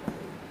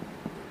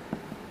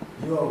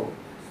岩を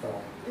伝わっ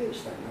て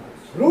下に流れ、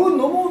それを飲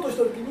もうとし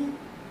た時に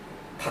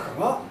鷹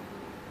が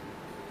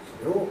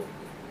それを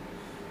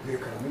上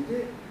から見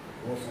て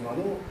王様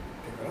の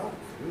手から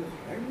それを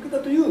払い抜け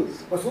たという、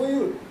そう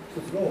いう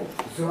一つの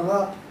逸話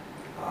が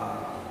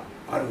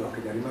あるわ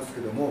けであります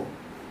けども、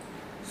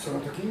そ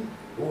の時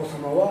王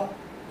様は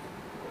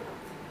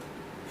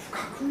深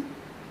く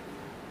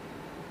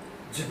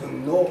自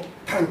分の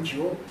短気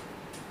を、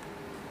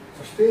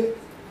そして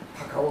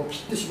鷹を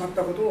切ってしまっ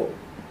たことを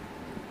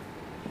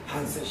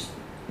反省して、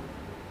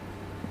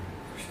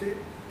そして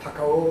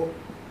鷹を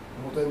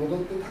元へ戻っ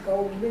て鷹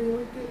を胸に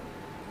置いて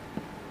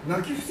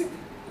泣き伏せて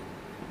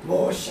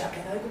申し訳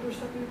ないことをし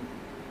たという、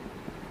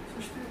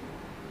そして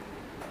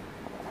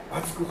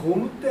熱く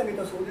葬ってあげ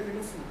たそうであり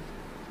ます。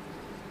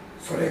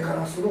それか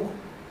らその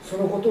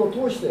ことを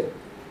通して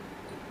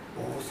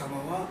王様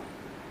は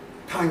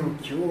短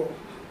気を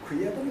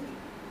悔い改めて、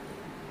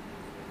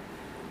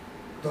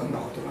どんな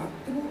ことがあっ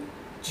ても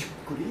じっ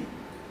くり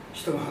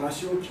人の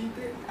話を聞い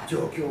て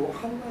状況を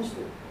判断して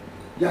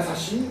優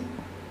しい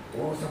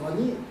王様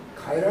に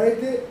変えられ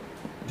て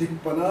立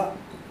派な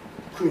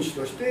君主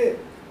として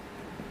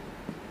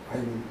歩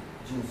む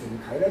人生に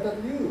変えられたとい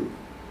う、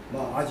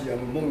アジア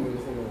のモンゴル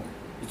の方の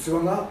逸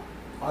話が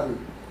あるというこ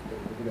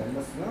とであり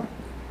ますが、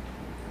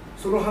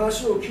その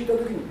話を聞いたと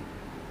きに、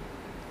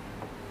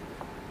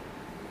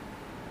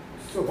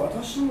実は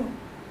私も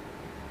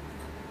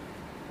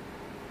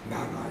長い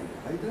間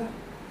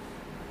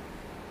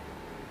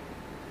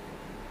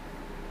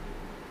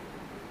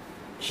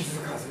気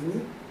づかず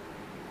に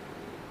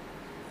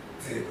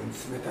随分冷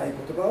たい言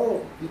葉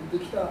を言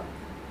ってきた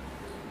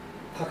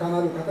高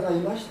なる方がい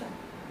ました。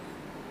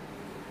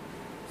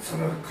そ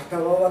の方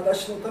は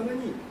私のため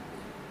に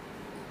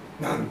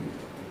何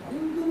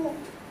度も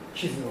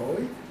傷を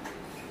負い、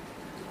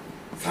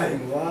最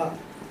後は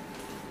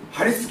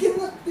貼り付け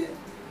になって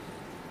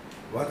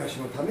私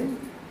のために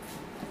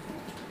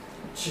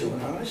血を流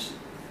し、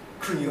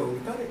釘を打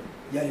たれ、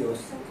槍を刺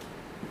され、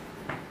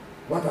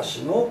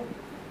私の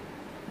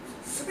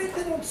すべ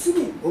ての罪、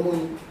重い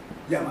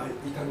病、痛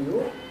み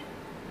を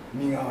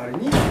身代わり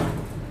に担って、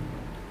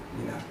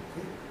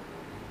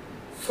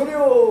それ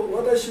を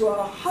私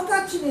は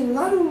20歳に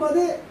なるま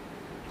で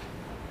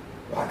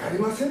分かり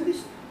ませんで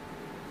し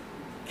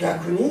た。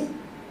逆に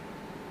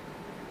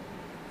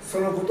そ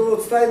のことを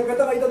伝える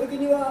方がいた時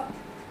には、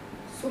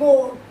そ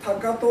の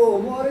鷹と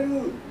思われ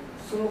る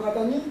その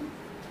方に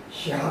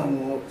批判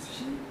を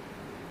し、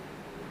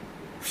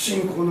不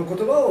信仰の言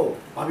葉を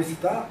浴びせ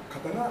た方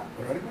が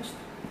おられました。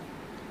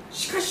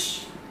しか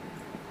し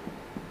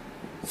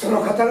そ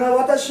の方が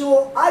私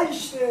を愛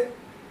して、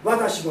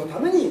私のた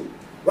めに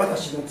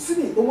私の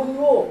罪重荷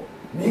を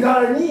身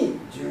代わりに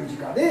十字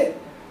架で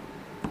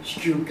引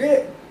き受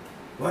け、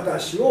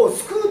私を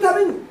救うた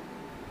めに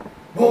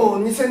も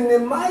う2000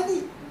年前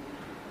に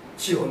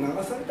血を流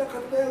された方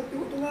だよとい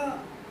うことが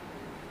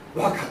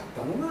分かっ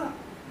たのが、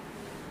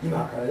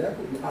今から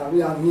約20歳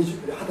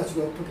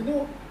の時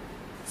の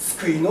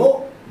救い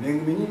の恵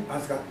みに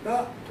預かった時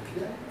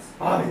であります。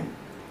アーメン。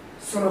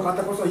その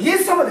方こそイエ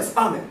ス様です。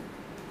アーメン。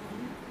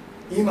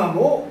今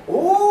も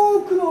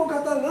多くの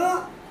方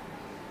が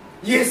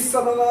イエス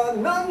様が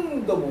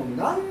何度も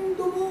何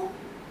度も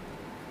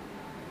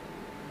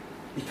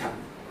痛み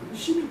苦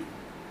しみ、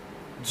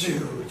十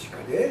字架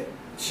で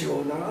血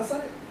を流さ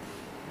れ、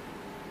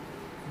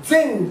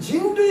全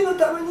人類の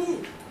ため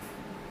に、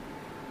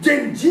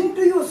全人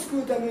類を救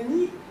うため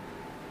に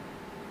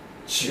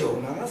血を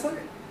流され、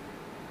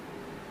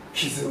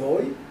傷を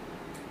負い、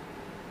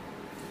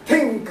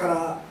天か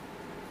ら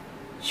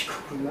低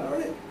くなら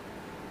れ、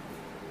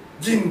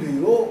人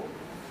類を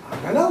あ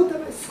がなうた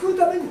め、救う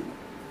ために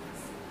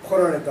来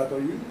られたと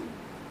いう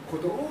こ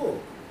とを、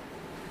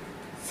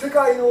世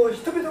界の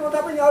人々の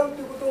ためにある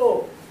ということ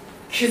を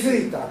気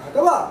づいた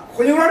方はこ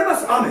こにおられま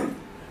す。アーメン。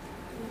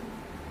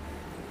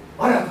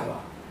あなたは、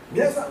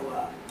皆さん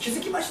は気づ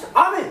きました。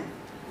アーメン。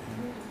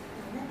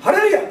ハ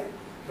レルヤ。ハ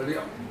レル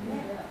ヤ。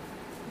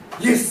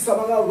イエス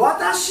様が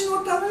私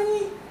のため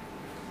に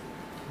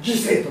犠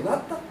牲とな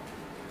った。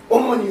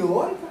重荷を負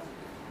われた、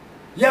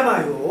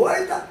病を負わ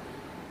れた、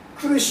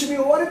苦しみ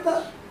を負われ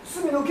た、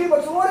罪の刑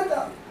罰を負われ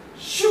た、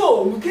主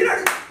を向けら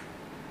れた。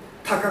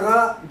鷹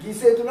が犠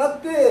牲とな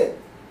って、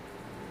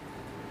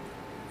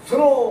そ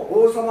の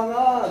王様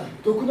が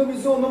毒の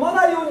水を飲ま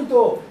ないように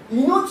と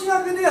命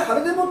がけで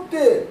羽でもっ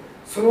て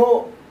その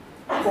コ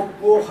ッ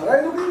プを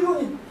払いのけるよ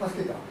うに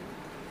助けた。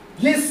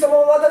イエス様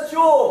は私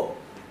を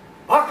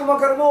悪魔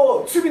から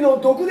の罪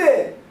の毒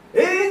で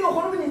永遠の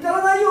滅びに至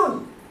らないよう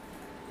に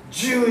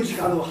十字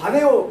架の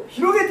羽を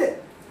広げて、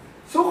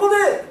そこで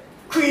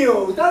釘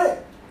を打た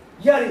れ、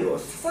槍を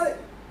刺され、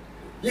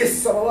イエ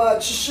ス様は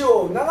血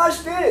潮を流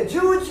して十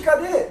字架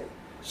で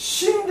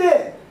死ん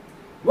で、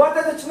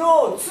私たち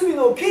の罪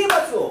の刑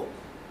罰を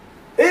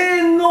永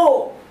遠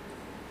の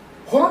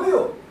滅び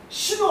を、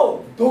死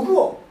の毒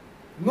を、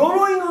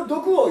呪いの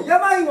毒を、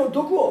病の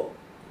毒を、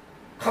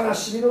悲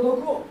しみの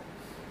毒を、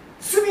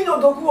罪の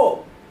毒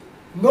を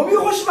飲み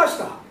干しまし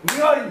た。身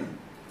代わりに。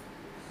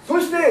そ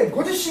して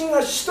ご自身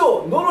が死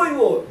と呪い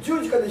を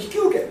十字架で引き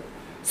受け、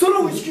そ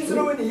の打ち傷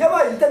の上に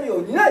病痛み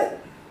を担い、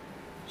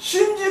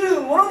信じ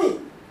る者に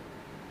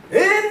永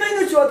遠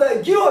の命を与え、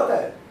義を与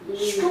え、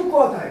祝福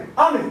を与える。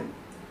アメン。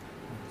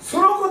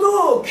そのこ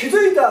とを気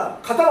づいた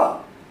方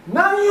は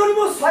何より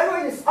も幸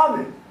いです。ア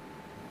メン。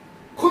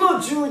この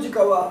十字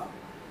架は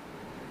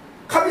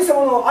神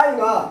様の愛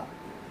が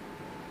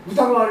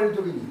疑われる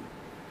時に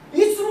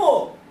いつ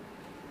も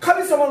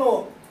神様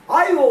の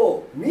愛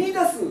を見出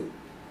す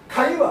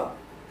鍵は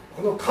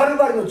このカル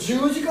バリの十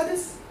字架で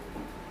す。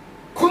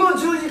この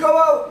十字架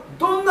は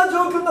どんな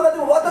状況の中で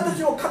も私た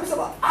ちを神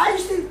様は愛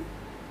している。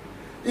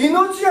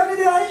命がけ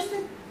で愛してい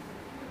る。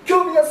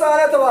今日皆さん、あ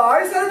なたは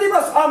愛されてい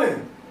ます。アーメン。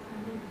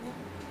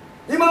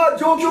今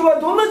状況は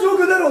どんな状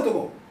況であろうと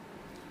も、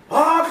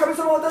ああ神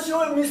様私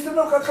を見捨てる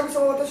のか、神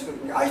様私を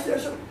愛していら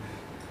っしゃる、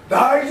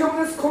大丈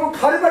夫です。この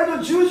カルバリ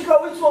の十字架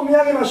をいつも見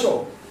上げまし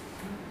ょ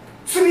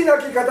う。罪な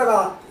き方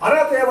があ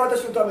なたや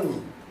私のために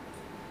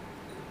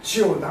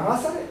血を流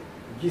さ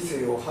れ、犠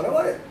牲を払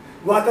われ、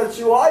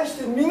私を愛し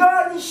て身代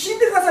わりに死ん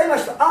でくださいま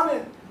した。アーメ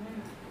ン。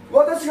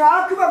私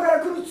が悪魔から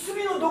来る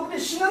罪の毒で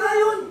死なない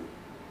よ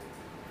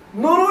う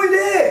に、呪い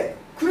で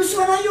苦し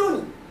まないよう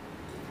に、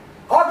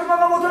悪魔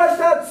がもたらし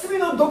た罪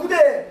の毒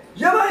で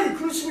病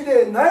苦しみ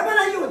で悩ま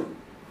ないよう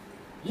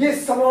に、イエ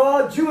ス様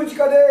は十字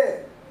架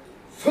で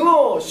そ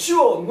の死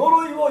を、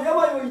呪いを、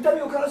病を、痛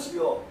みを、悲しみ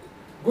を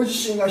ご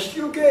自身が引き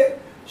受け、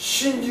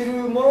信じる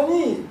者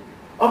に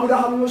アブラ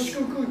ハムの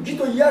祝福、義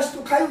と癒し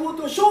と解放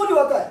と勝利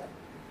を与え、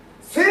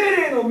聖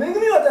霊の恵み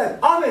を与える。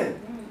アーメン。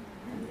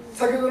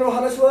先ほどの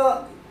話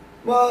は、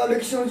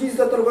歴史の事実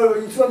だったのか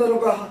逸話なの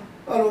か、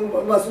それ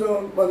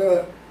はま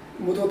だ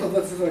元をた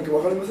たつなきゃ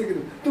分かりませんけど、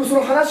でもそ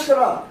の話か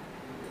ら、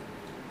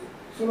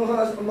その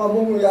話、モ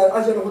ンゴルや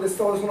アジアの方で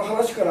伝わるその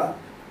話から、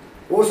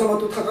王様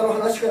と鷹の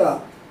話か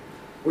ら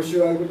教え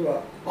られること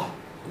は、こ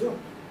れは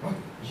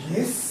イ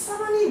エス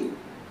様に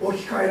置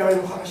き換えられ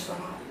る話だ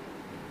な。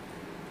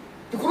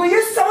でこのイ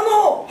エス様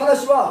の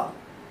話は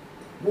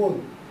もう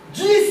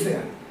事実であ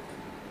る。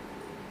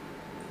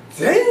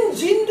全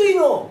人類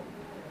の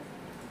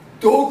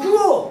毒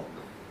を、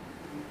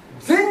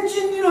全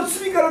人類の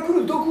罪から来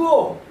る毒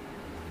を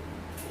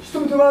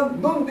人々が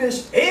飲んで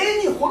永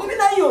遠に滅び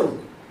ないように、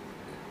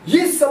イ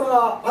エス様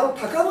があの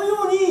鷹の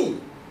ように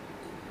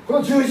こ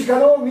の十字架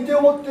の御手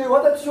を持って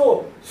私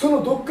をそ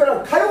の毒か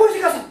ら解放して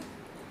ください。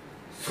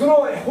その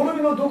滅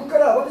びの毒か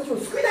ら私を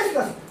救い出してく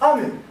ださい。アー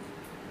メン。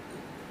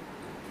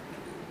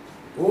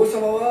王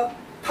様は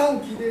短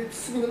期で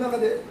包みの中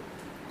で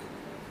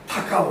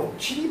鷹を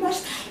切りま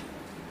した。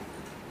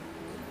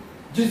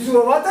実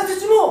は私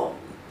たちも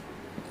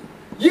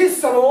イエ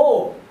ス様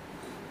を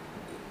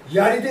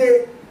槍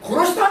で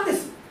殺したんで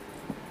す。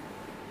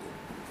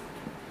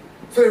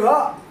それ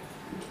は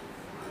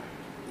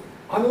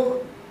こ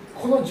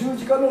の十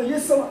字架のイエ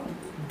ス様、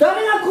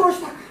誰が殺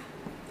したか。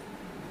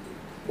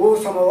王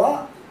様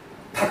は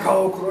鷹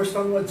を殺し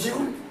たのは自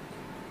分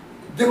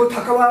でも、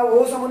鷹は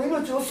王様の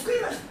命を救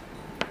いました。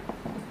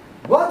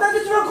私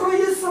たちはこの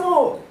イエス様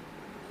を、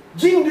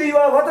人類で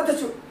ある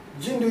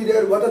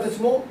私たち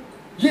も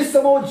イエス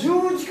様を十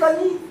字架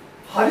に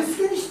貼り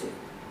付けにして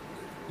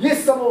イエ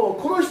ス様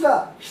を殺し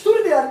た一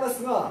人でありま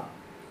すが、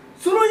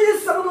そのイエ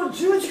ス様の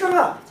十字架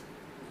が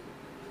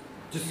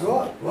実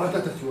は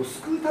私たちを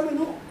救うため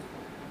の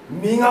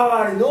身代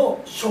わり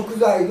の贖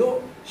罪の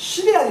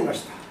死でありま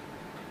した。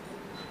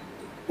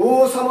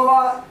王様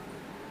は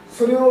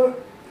それを、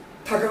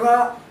鷹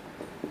が、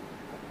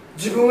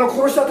自分が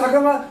殺した鷹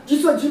が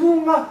実は自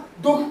分が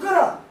毒か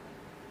ら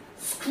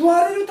救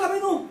われるため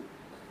の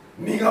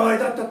身代わり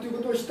だったという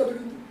ことを知った時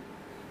に、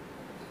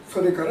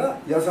それから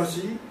優し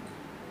い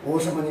王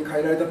様に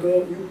変えられたと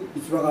いう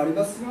逸話があり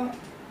ますが、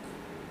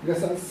皆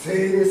さん、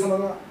聖霊様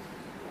が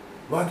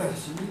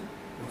私に臨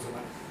ま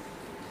れ、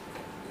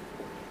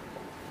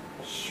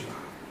主が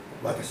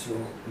私を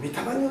御霊に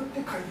よって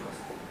変えてくださ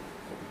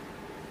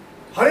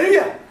い。ハレル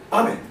ヤ、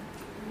アメン。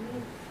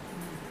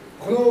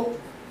この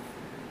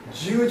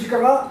十字架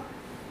が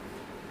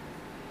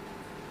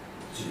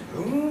自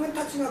分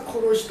たちが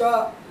殺し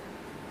た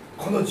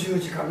この十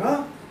字架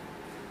が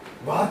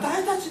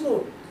私たち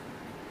の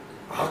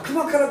悪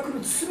魔から来る、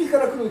罪か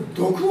ら来る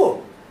毒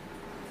を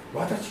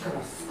私か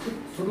ら救う、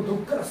その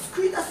毒から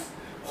救い出す、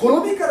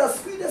滅びから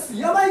救い出す、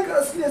病か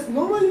ら救い出す、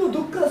呪いの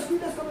毒から救い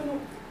出すための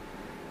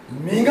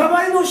身代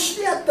わりの死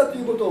であったと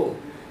いうことを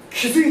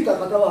気づいた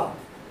方は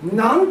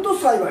なんと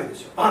幸いで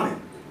しょう。アーメン。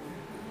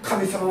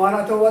神様はあ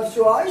なたを、私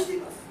を愛してい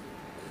ま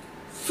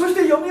す。そし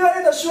てよみがえら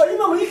れた主は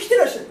今も生きてい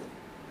らっしゃる。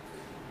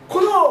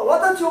この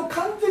私を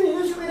完全に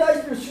命が愛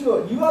している主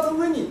の岩の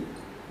上に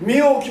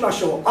身を置きま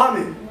しょう。アー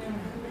メン。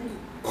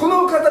こ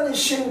の方に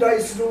信頼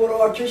する者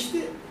は決し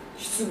て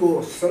失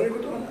望される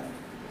ことがない。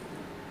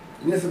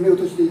皆さん、目を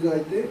閉じていただ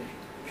いて、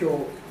今日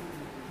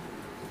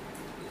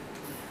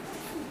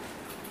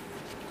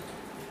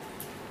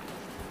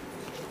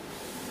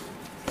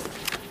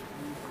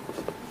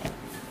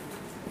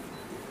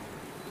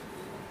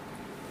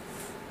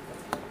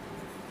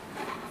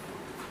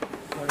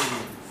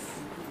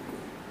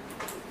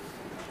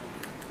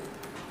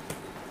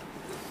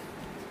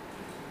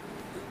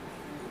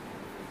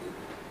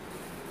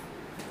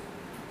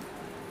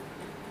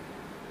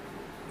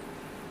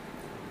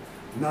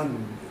何度も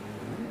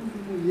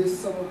イエ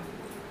ス様は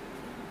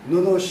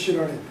罵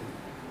られて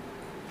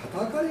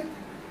叩かれて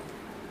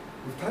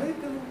打たれて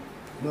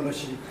も罵り返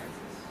す。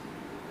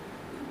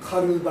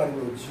カルバリの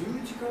十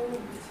字架を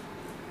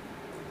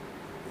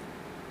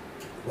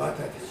私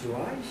たちを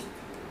愛して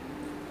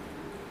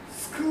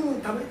救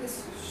うためで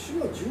す。主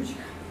の十字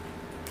架、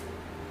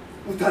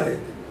打たれても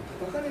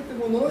叩かれて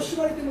も罵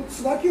られても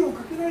椿を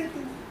かけられても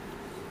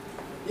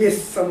イエ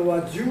ス様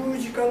は十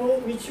字架の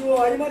道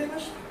を歩まれま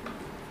した。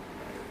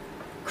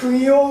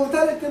釘を打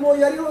たれても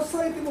槍を刺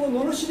されても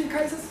罵り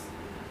返さず、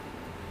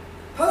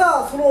た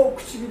だその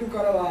唇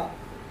からは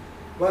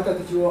私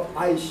たちを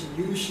愛し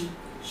許し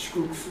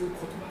祝福する言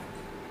葉。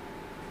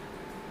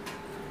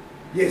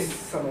イエ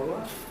ス様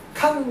は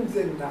完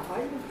全な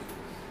愛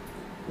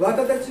の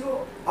私たち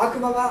を悪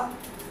魔が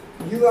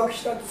誘惑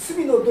した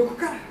罪の毒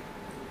から、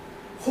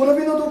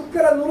滅びの毒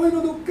から、呪い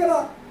の毒か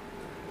ら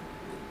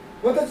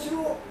私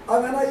をあ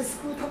がない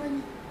救うため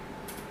に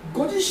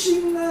ご自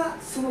身が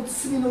その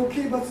罪の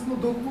刑罰の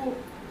毒を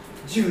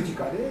十字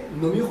架で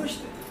飲み干し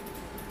て、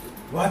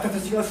私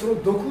たちがその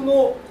毒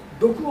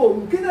を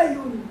受けない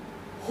ように、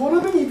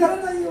滅びに至ら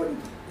ないように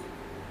と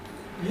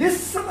イエ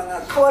ス様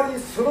が代わりに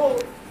その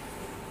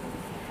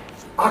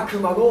悪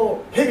魔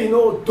の蛇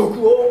の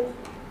毒を、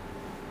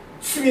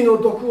罪の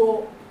毒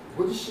を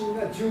ご自身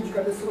が十字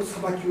架でその裁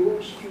きを引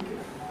き受ける。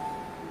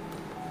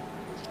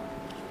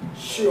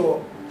主よ、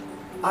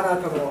あな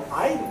たの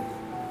愛で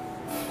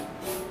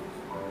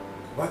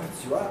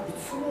私はい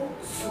つも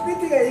全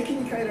てが益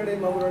に変えられ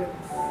守られま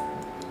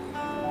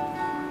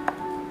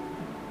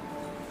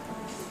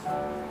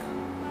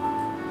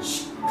す。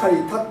しっかり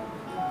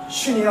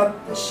主にあっ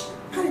てし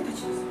っかり立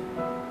ちなさ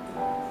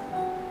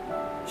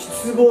い。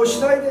失望し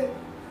ないで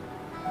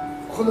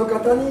この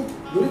方によ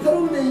り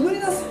頼んで祈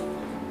りなさい。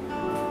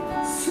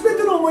すべ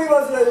ての思い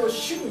煩いを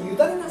主に委ね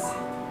なさい。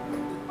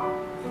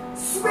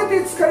すべ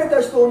て疲れ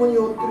た人、重荷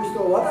を負っている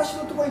人、私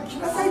のところに来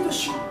なさいと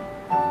主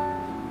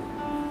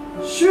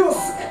よ、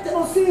すべて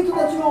の生徒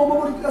たちをお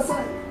守りくださ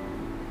い。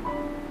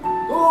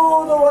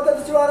どうぞ私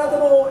たちはあなた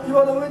の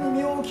岩の上に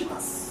身を置きま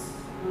す。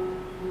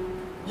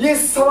イエ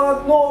ス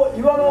様の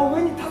岩の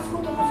上に立つこ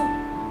とこ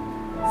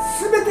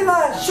そすべて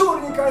が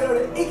勝利に変えら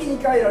れ、益に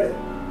変えられ、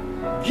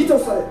義と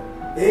され、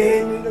永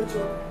遠の命を、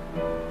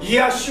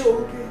癒しを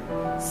受け、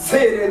聖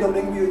霊の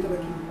恵みをいただき、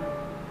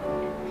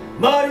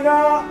周り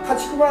が家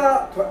畜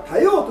が絶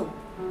えようと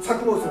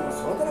作物が育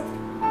たなく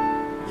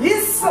て、イエ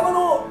ス様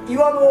の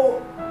岩の、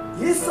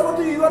イエス様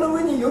という岩の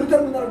上により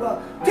頼むならば、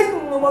天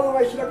の窓が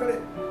開かれ、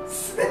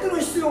全ての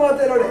必要が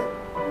与えられ、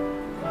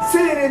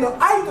聖霊の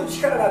愛と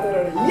力が与え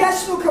られ、癒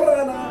しの川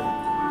が流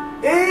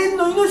れ、永遠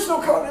の命の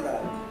川が流れ、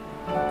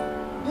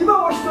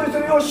今を一人一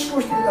人を祝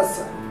福してくだ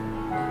さい。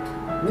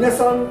皆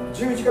さん、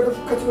十字架と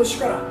復活の主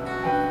から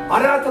あ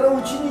なたの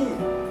うちに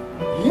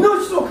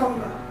命の川が、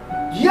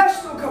癒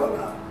しの川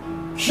が、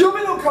清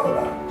めの川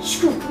が、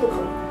祝福の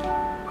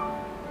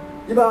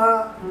川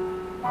が、今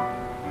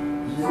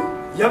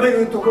やめ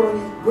るところ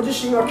にご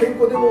自身が健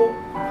康でも、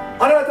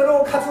あなた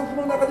の家族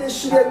の中で、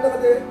知り合いの中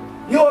で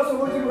弱さ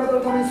を置いている方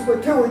のためにそこ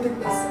に手を置いて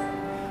くださ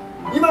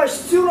い。今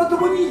必要なと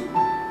ころに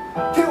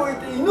手を置い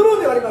て祈ろ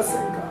うではありません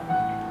か。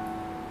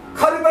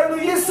カルバリの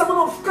イエス様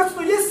の復活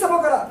のイエス様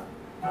から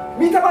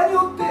御霊に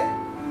よって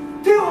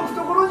手を置く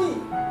ところに、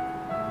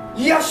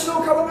癒し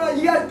の川が、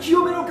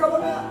清めの川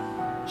が、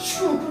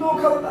祝福の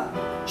川が、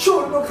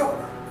勝利の川が、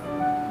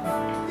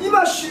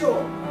今主よ、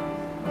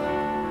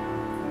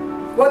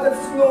私た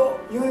ちの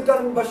ゆりた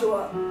る場所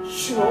は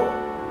主の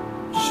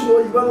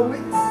岩の上で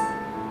す。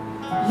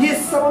イエ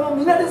ス様の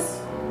皆で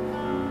す。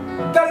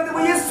誰でも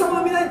イエス様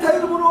の皆に頼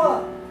る者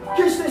は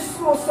決して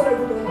失望される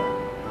ことがない。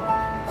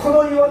こ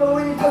の岩の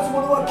上に立つ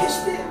者は決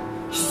して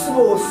失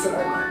望され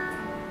ない。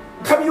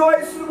神を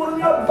愛する者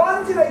には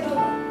万事が生きる。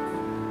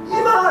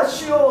今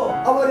主を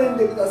憐れん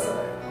でください。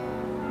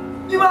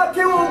今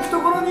手を置くと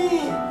ころに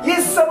イ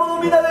エス様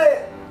の皆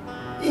で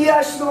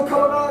癒しの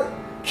川が、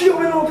清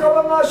めの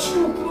川が、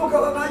祝福の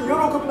川が、喜び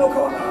の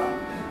川が、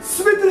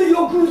すべての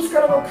抑うつ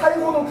からの解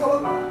放の川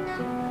が、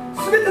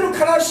すべての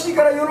悲しみ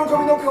から喜び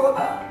の川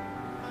が、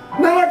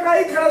7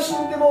回悲し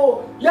んで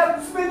も8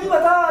つ目にま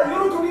た喜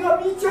びが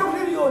満ち溢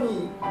れるよう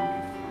に、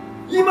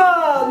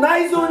今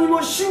内臓にも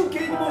神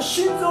経にも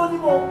心臓に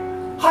も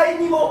肺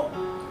にも、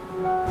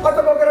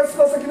頭からつ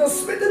ま先の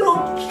すべて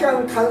の器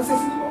官関節に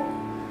も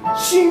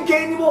神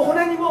経にも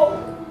骨にも、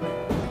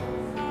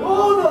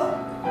どう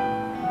ぞ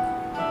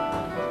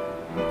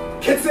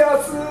血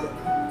圧、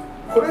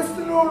コレス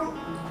テロール、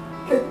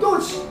血糖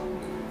値、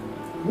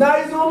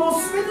内臓の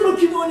全ての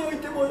機能におい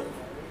ても、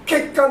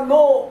血管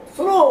の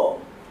その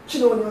機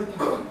能におい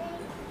ても、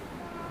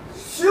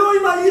主よ、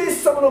今イエ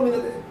ス様の皆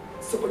で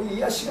そこに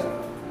癒しがある。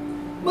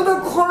ま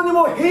た心に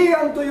も平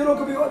安と喜びを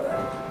与える。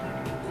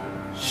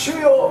主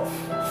よ、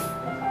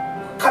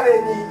彼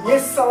にイエ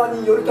ス様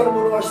によりたる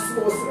者は失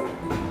望する。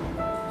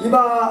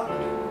今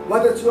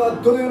私たちは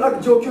どのよう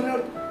な状況にあ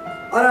る。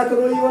あなた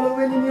の岩の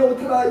上に身を置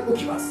き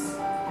ます。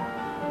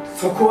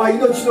そこは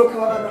命の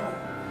川が流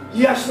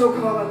れ、癒しの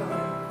川が流れ、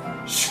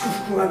祝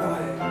福が流れ、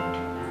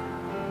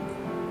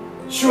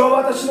主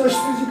は私の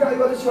羊飼い、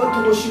私は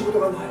乏しいこと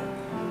がない。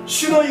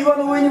主の岩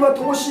の上には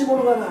乏しいも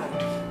のがない。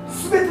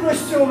すべての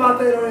必要が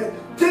与えられ、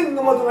天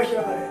の窓が開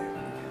かれ、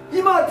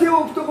今手を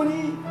置くとこ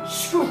に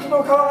祝福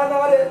の川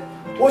が流れ、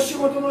お仕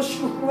事の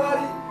祝福があ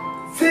り、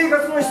生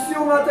活の必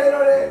要が与え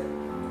られ、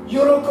喜び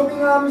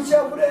が満ち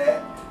溢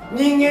れ、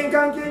人間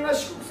関係が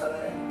祝福さ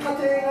れ、家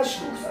庭が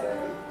祝福され、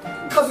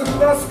家族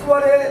が救わ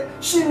れ、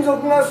親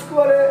族が救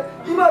われ、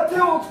今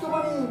手を置くとこ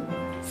に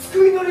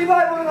救いのリ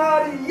バイバルが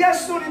あり、癒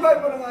しのリバイ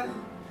バルがあり、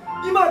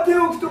今手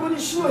を置くとこに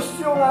死の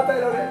必要が与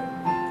えられ、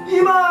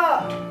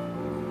今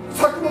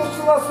作物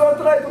が育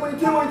てないところに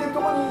手を置いていると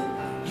ころに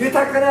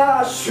豊か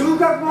な収穫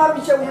が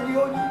満ち溢れる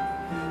よう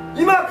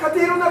に、今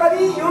家庭の中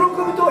に喜び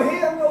と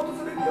平安が訪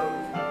れるよ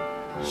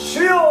うに、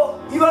主よ、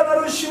岩な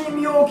る主に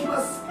身を置きま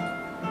す。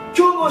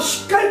今日も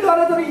しっかりとあ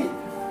なたに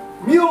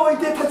身を置い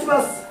て立ち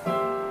ます。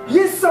イ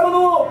エス様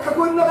の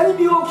囲いの中に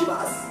身を置き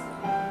ます。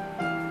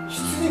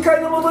羊飼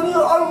いのもとに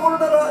あるもの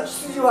なら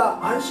羊は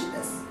安心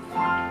です。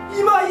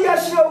今癒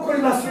しが起こ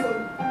りますように、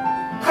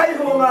解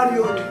放がある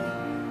ように、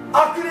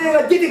悪霊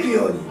が出てくる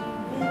ように、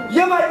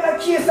病が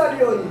消え去る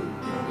ように、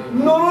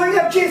呪い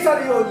が消え去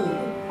るように、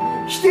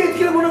否定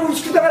的なものを打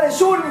ち砕かれ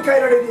勝利に変え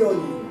られるよう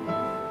に、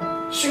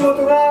仕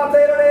事が与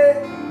えら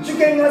れ、受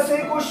験が成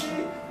功し、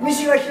道が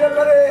開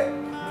かれ、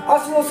明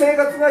日の生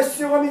活が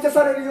必要が満た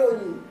されるよう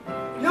に、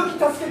良き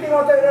助け手が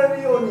与えられ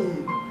るよう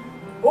に、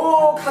家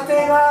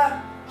庭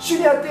が主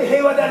にあって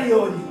平和である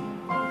ように、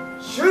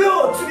主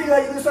よ、罪が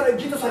許され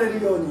義とされ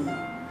るように、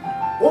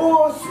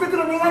すべて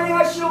の苦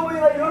々しい思い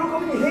が喜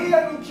びに平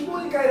安に希望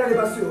に変えられ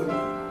ますように、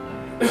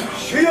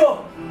主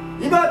よ、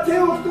今手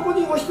を置くとこ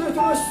にお一人一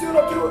人の必要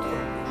な手を置いて、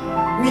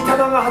御霊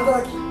が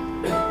働き、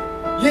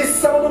イエ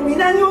ス様の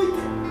皆において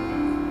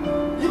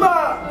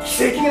今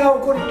奇跡が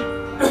起こり、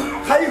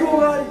解放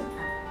があり、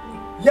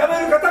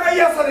病める方が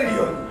癒される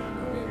よう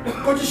に、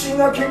ご自身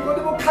が健康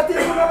でも家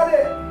庭の中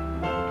で、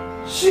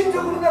親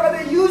族の中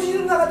で、友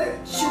人の中で、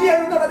知り合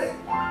いの中で、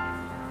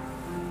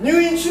入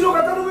院中の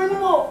方の上に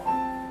も、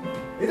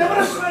枝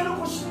原姉妹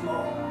の腰に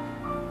も、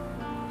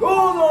どう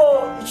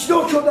ぞ一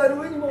同兄弟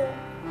の上にも、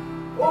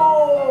他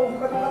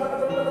の方々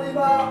の中で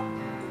今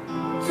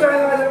辛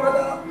い中での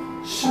方、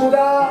下田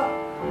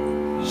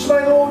姉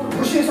妹の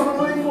ご主人様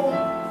の上にも、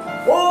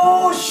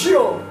主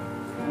よ、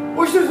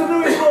お一人様の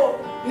上にも、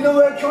井上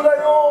兄弟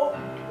の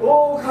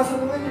お母さん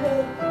の上にも、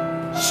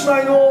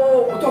姉妹の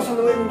お父さん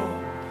の上にも、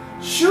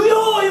主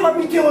よ、今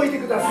見ておいて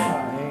ください。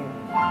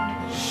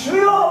主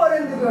よ、憐れ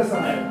んでくださ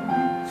い。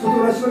外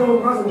から姉妹の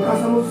お母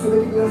さんも進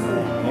めてください。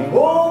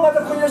また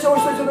ここにいらっしゃるお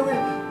一人様の上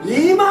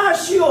に、今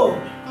主よ、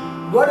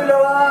我ら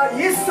は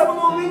イエス様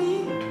の上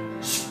に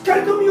しっか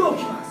りと身を置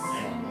きます。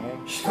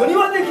人に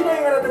はできな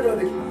いがあなたには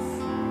できま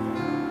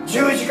す。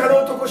十字架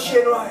のとこし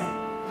えの愛、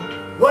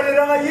我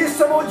らがイエス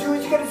様を十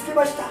字架につけ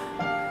ました。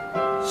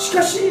し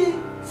かし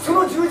そ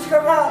の十字架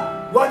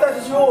が私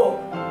たちを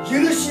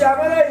許しあ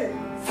がない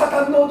サ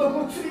タンの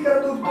毒、罪か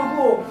らの毒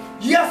を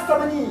癒すた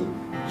めに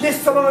イエ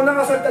ス様が流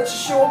された血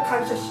潮を感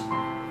謝し、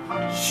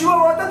主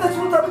は私たち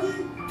のために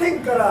天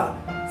から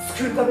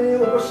救うために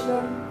お越しに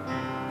なり、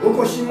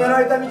お越しになら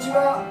れた道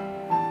は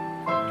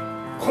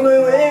この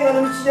世の映画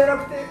の道じゃな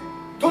くて、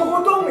と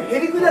ことんへ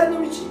りくだり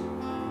の道、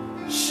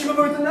しも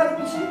べとなる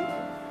道、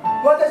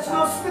私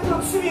のすべての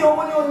罪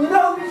重荷を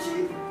担う道、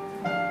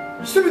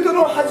人々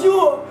の恥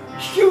を引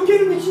き受け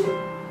る道、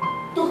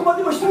どこま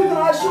でも人々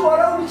の足を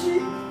洗う道、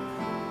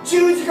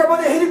十字架ま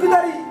でへりく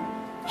だり、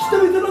人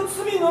々の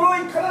罪、呪い、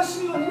悲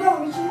しみを担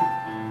う道、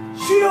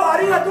主よ、あ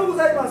りがとうご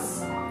ざいま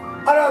す。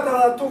あなた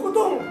はとこ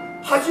とん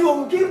恥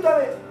を受けるた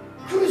め、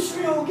苦し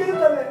みを受ける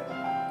ため、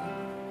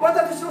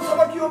私たちの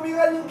裁きを身代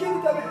わりに受ける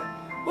ため、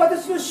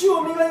私の死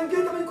を身代わりに受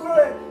けるために来ら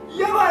れ、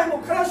病も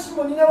悲しみ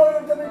も担われ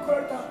るために来ら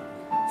れた。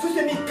そし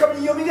て3日目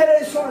によみがえら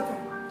れそうなた。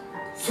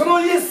そ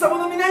のイエス様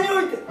の皆にお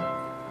いて、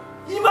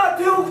今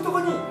手を置くとこ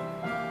ろに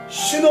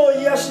主の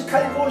癒し、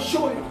解放、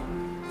勝利、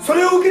そ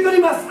れを受け取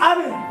ります。アー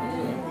メン。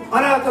あ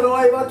なたの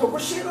愛は常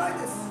しえの愛で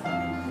す。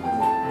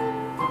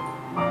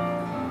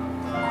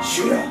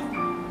主よ、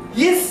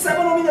イエス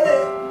様の皆で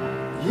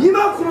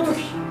今この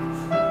時、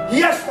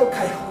癒しと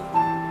解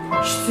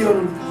放、必要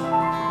の満た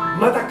し、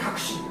また確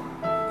信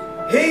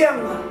が、平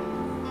安が、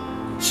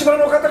千葉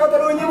の方々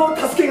の上にも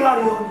助けがあ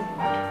るよ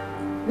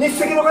うに、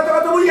日赤の方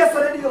々も癒さ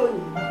れるように、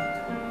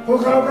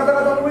他の方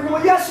々の上にも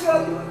癒しがあ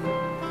るよ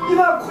うに、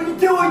今ここに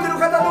手を置いている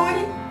方の上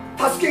に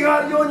助けが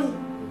あるように、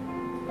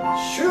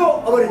主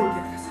よ、憐れんでくだ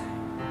さ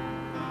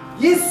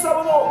い。イエス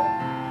様の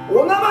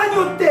お名前に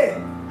よって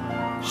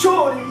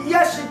勝利、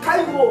癒し、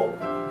解放、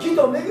義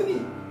と恵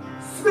み、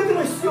すべて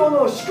の必要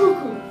の祝福、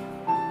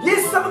イエ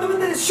ス様の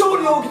胸で勝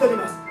利を受け取り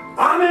ます。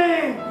アーメ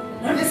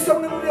ン。イエス様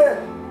の胸で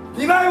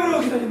リバイバルを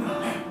受け取りま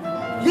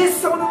す。イエ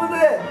ス様の胸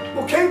で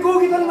もう健康を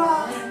受け取り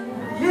ま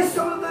す。イエス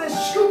様の胸で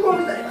祝福を受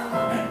け取りま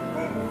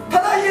す。た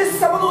だイエス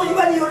様の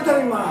岩により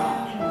頼みま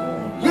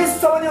す。イエ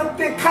ス様によっ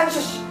て感謝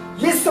し、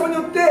イエス様に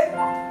よって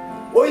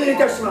お祈りい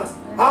たします。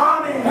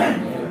アーメ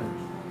ン。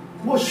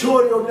もう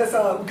勝利を皆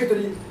さん受け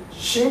取り、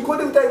信仰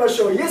で歌いまし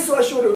ょう。イエスは勝利を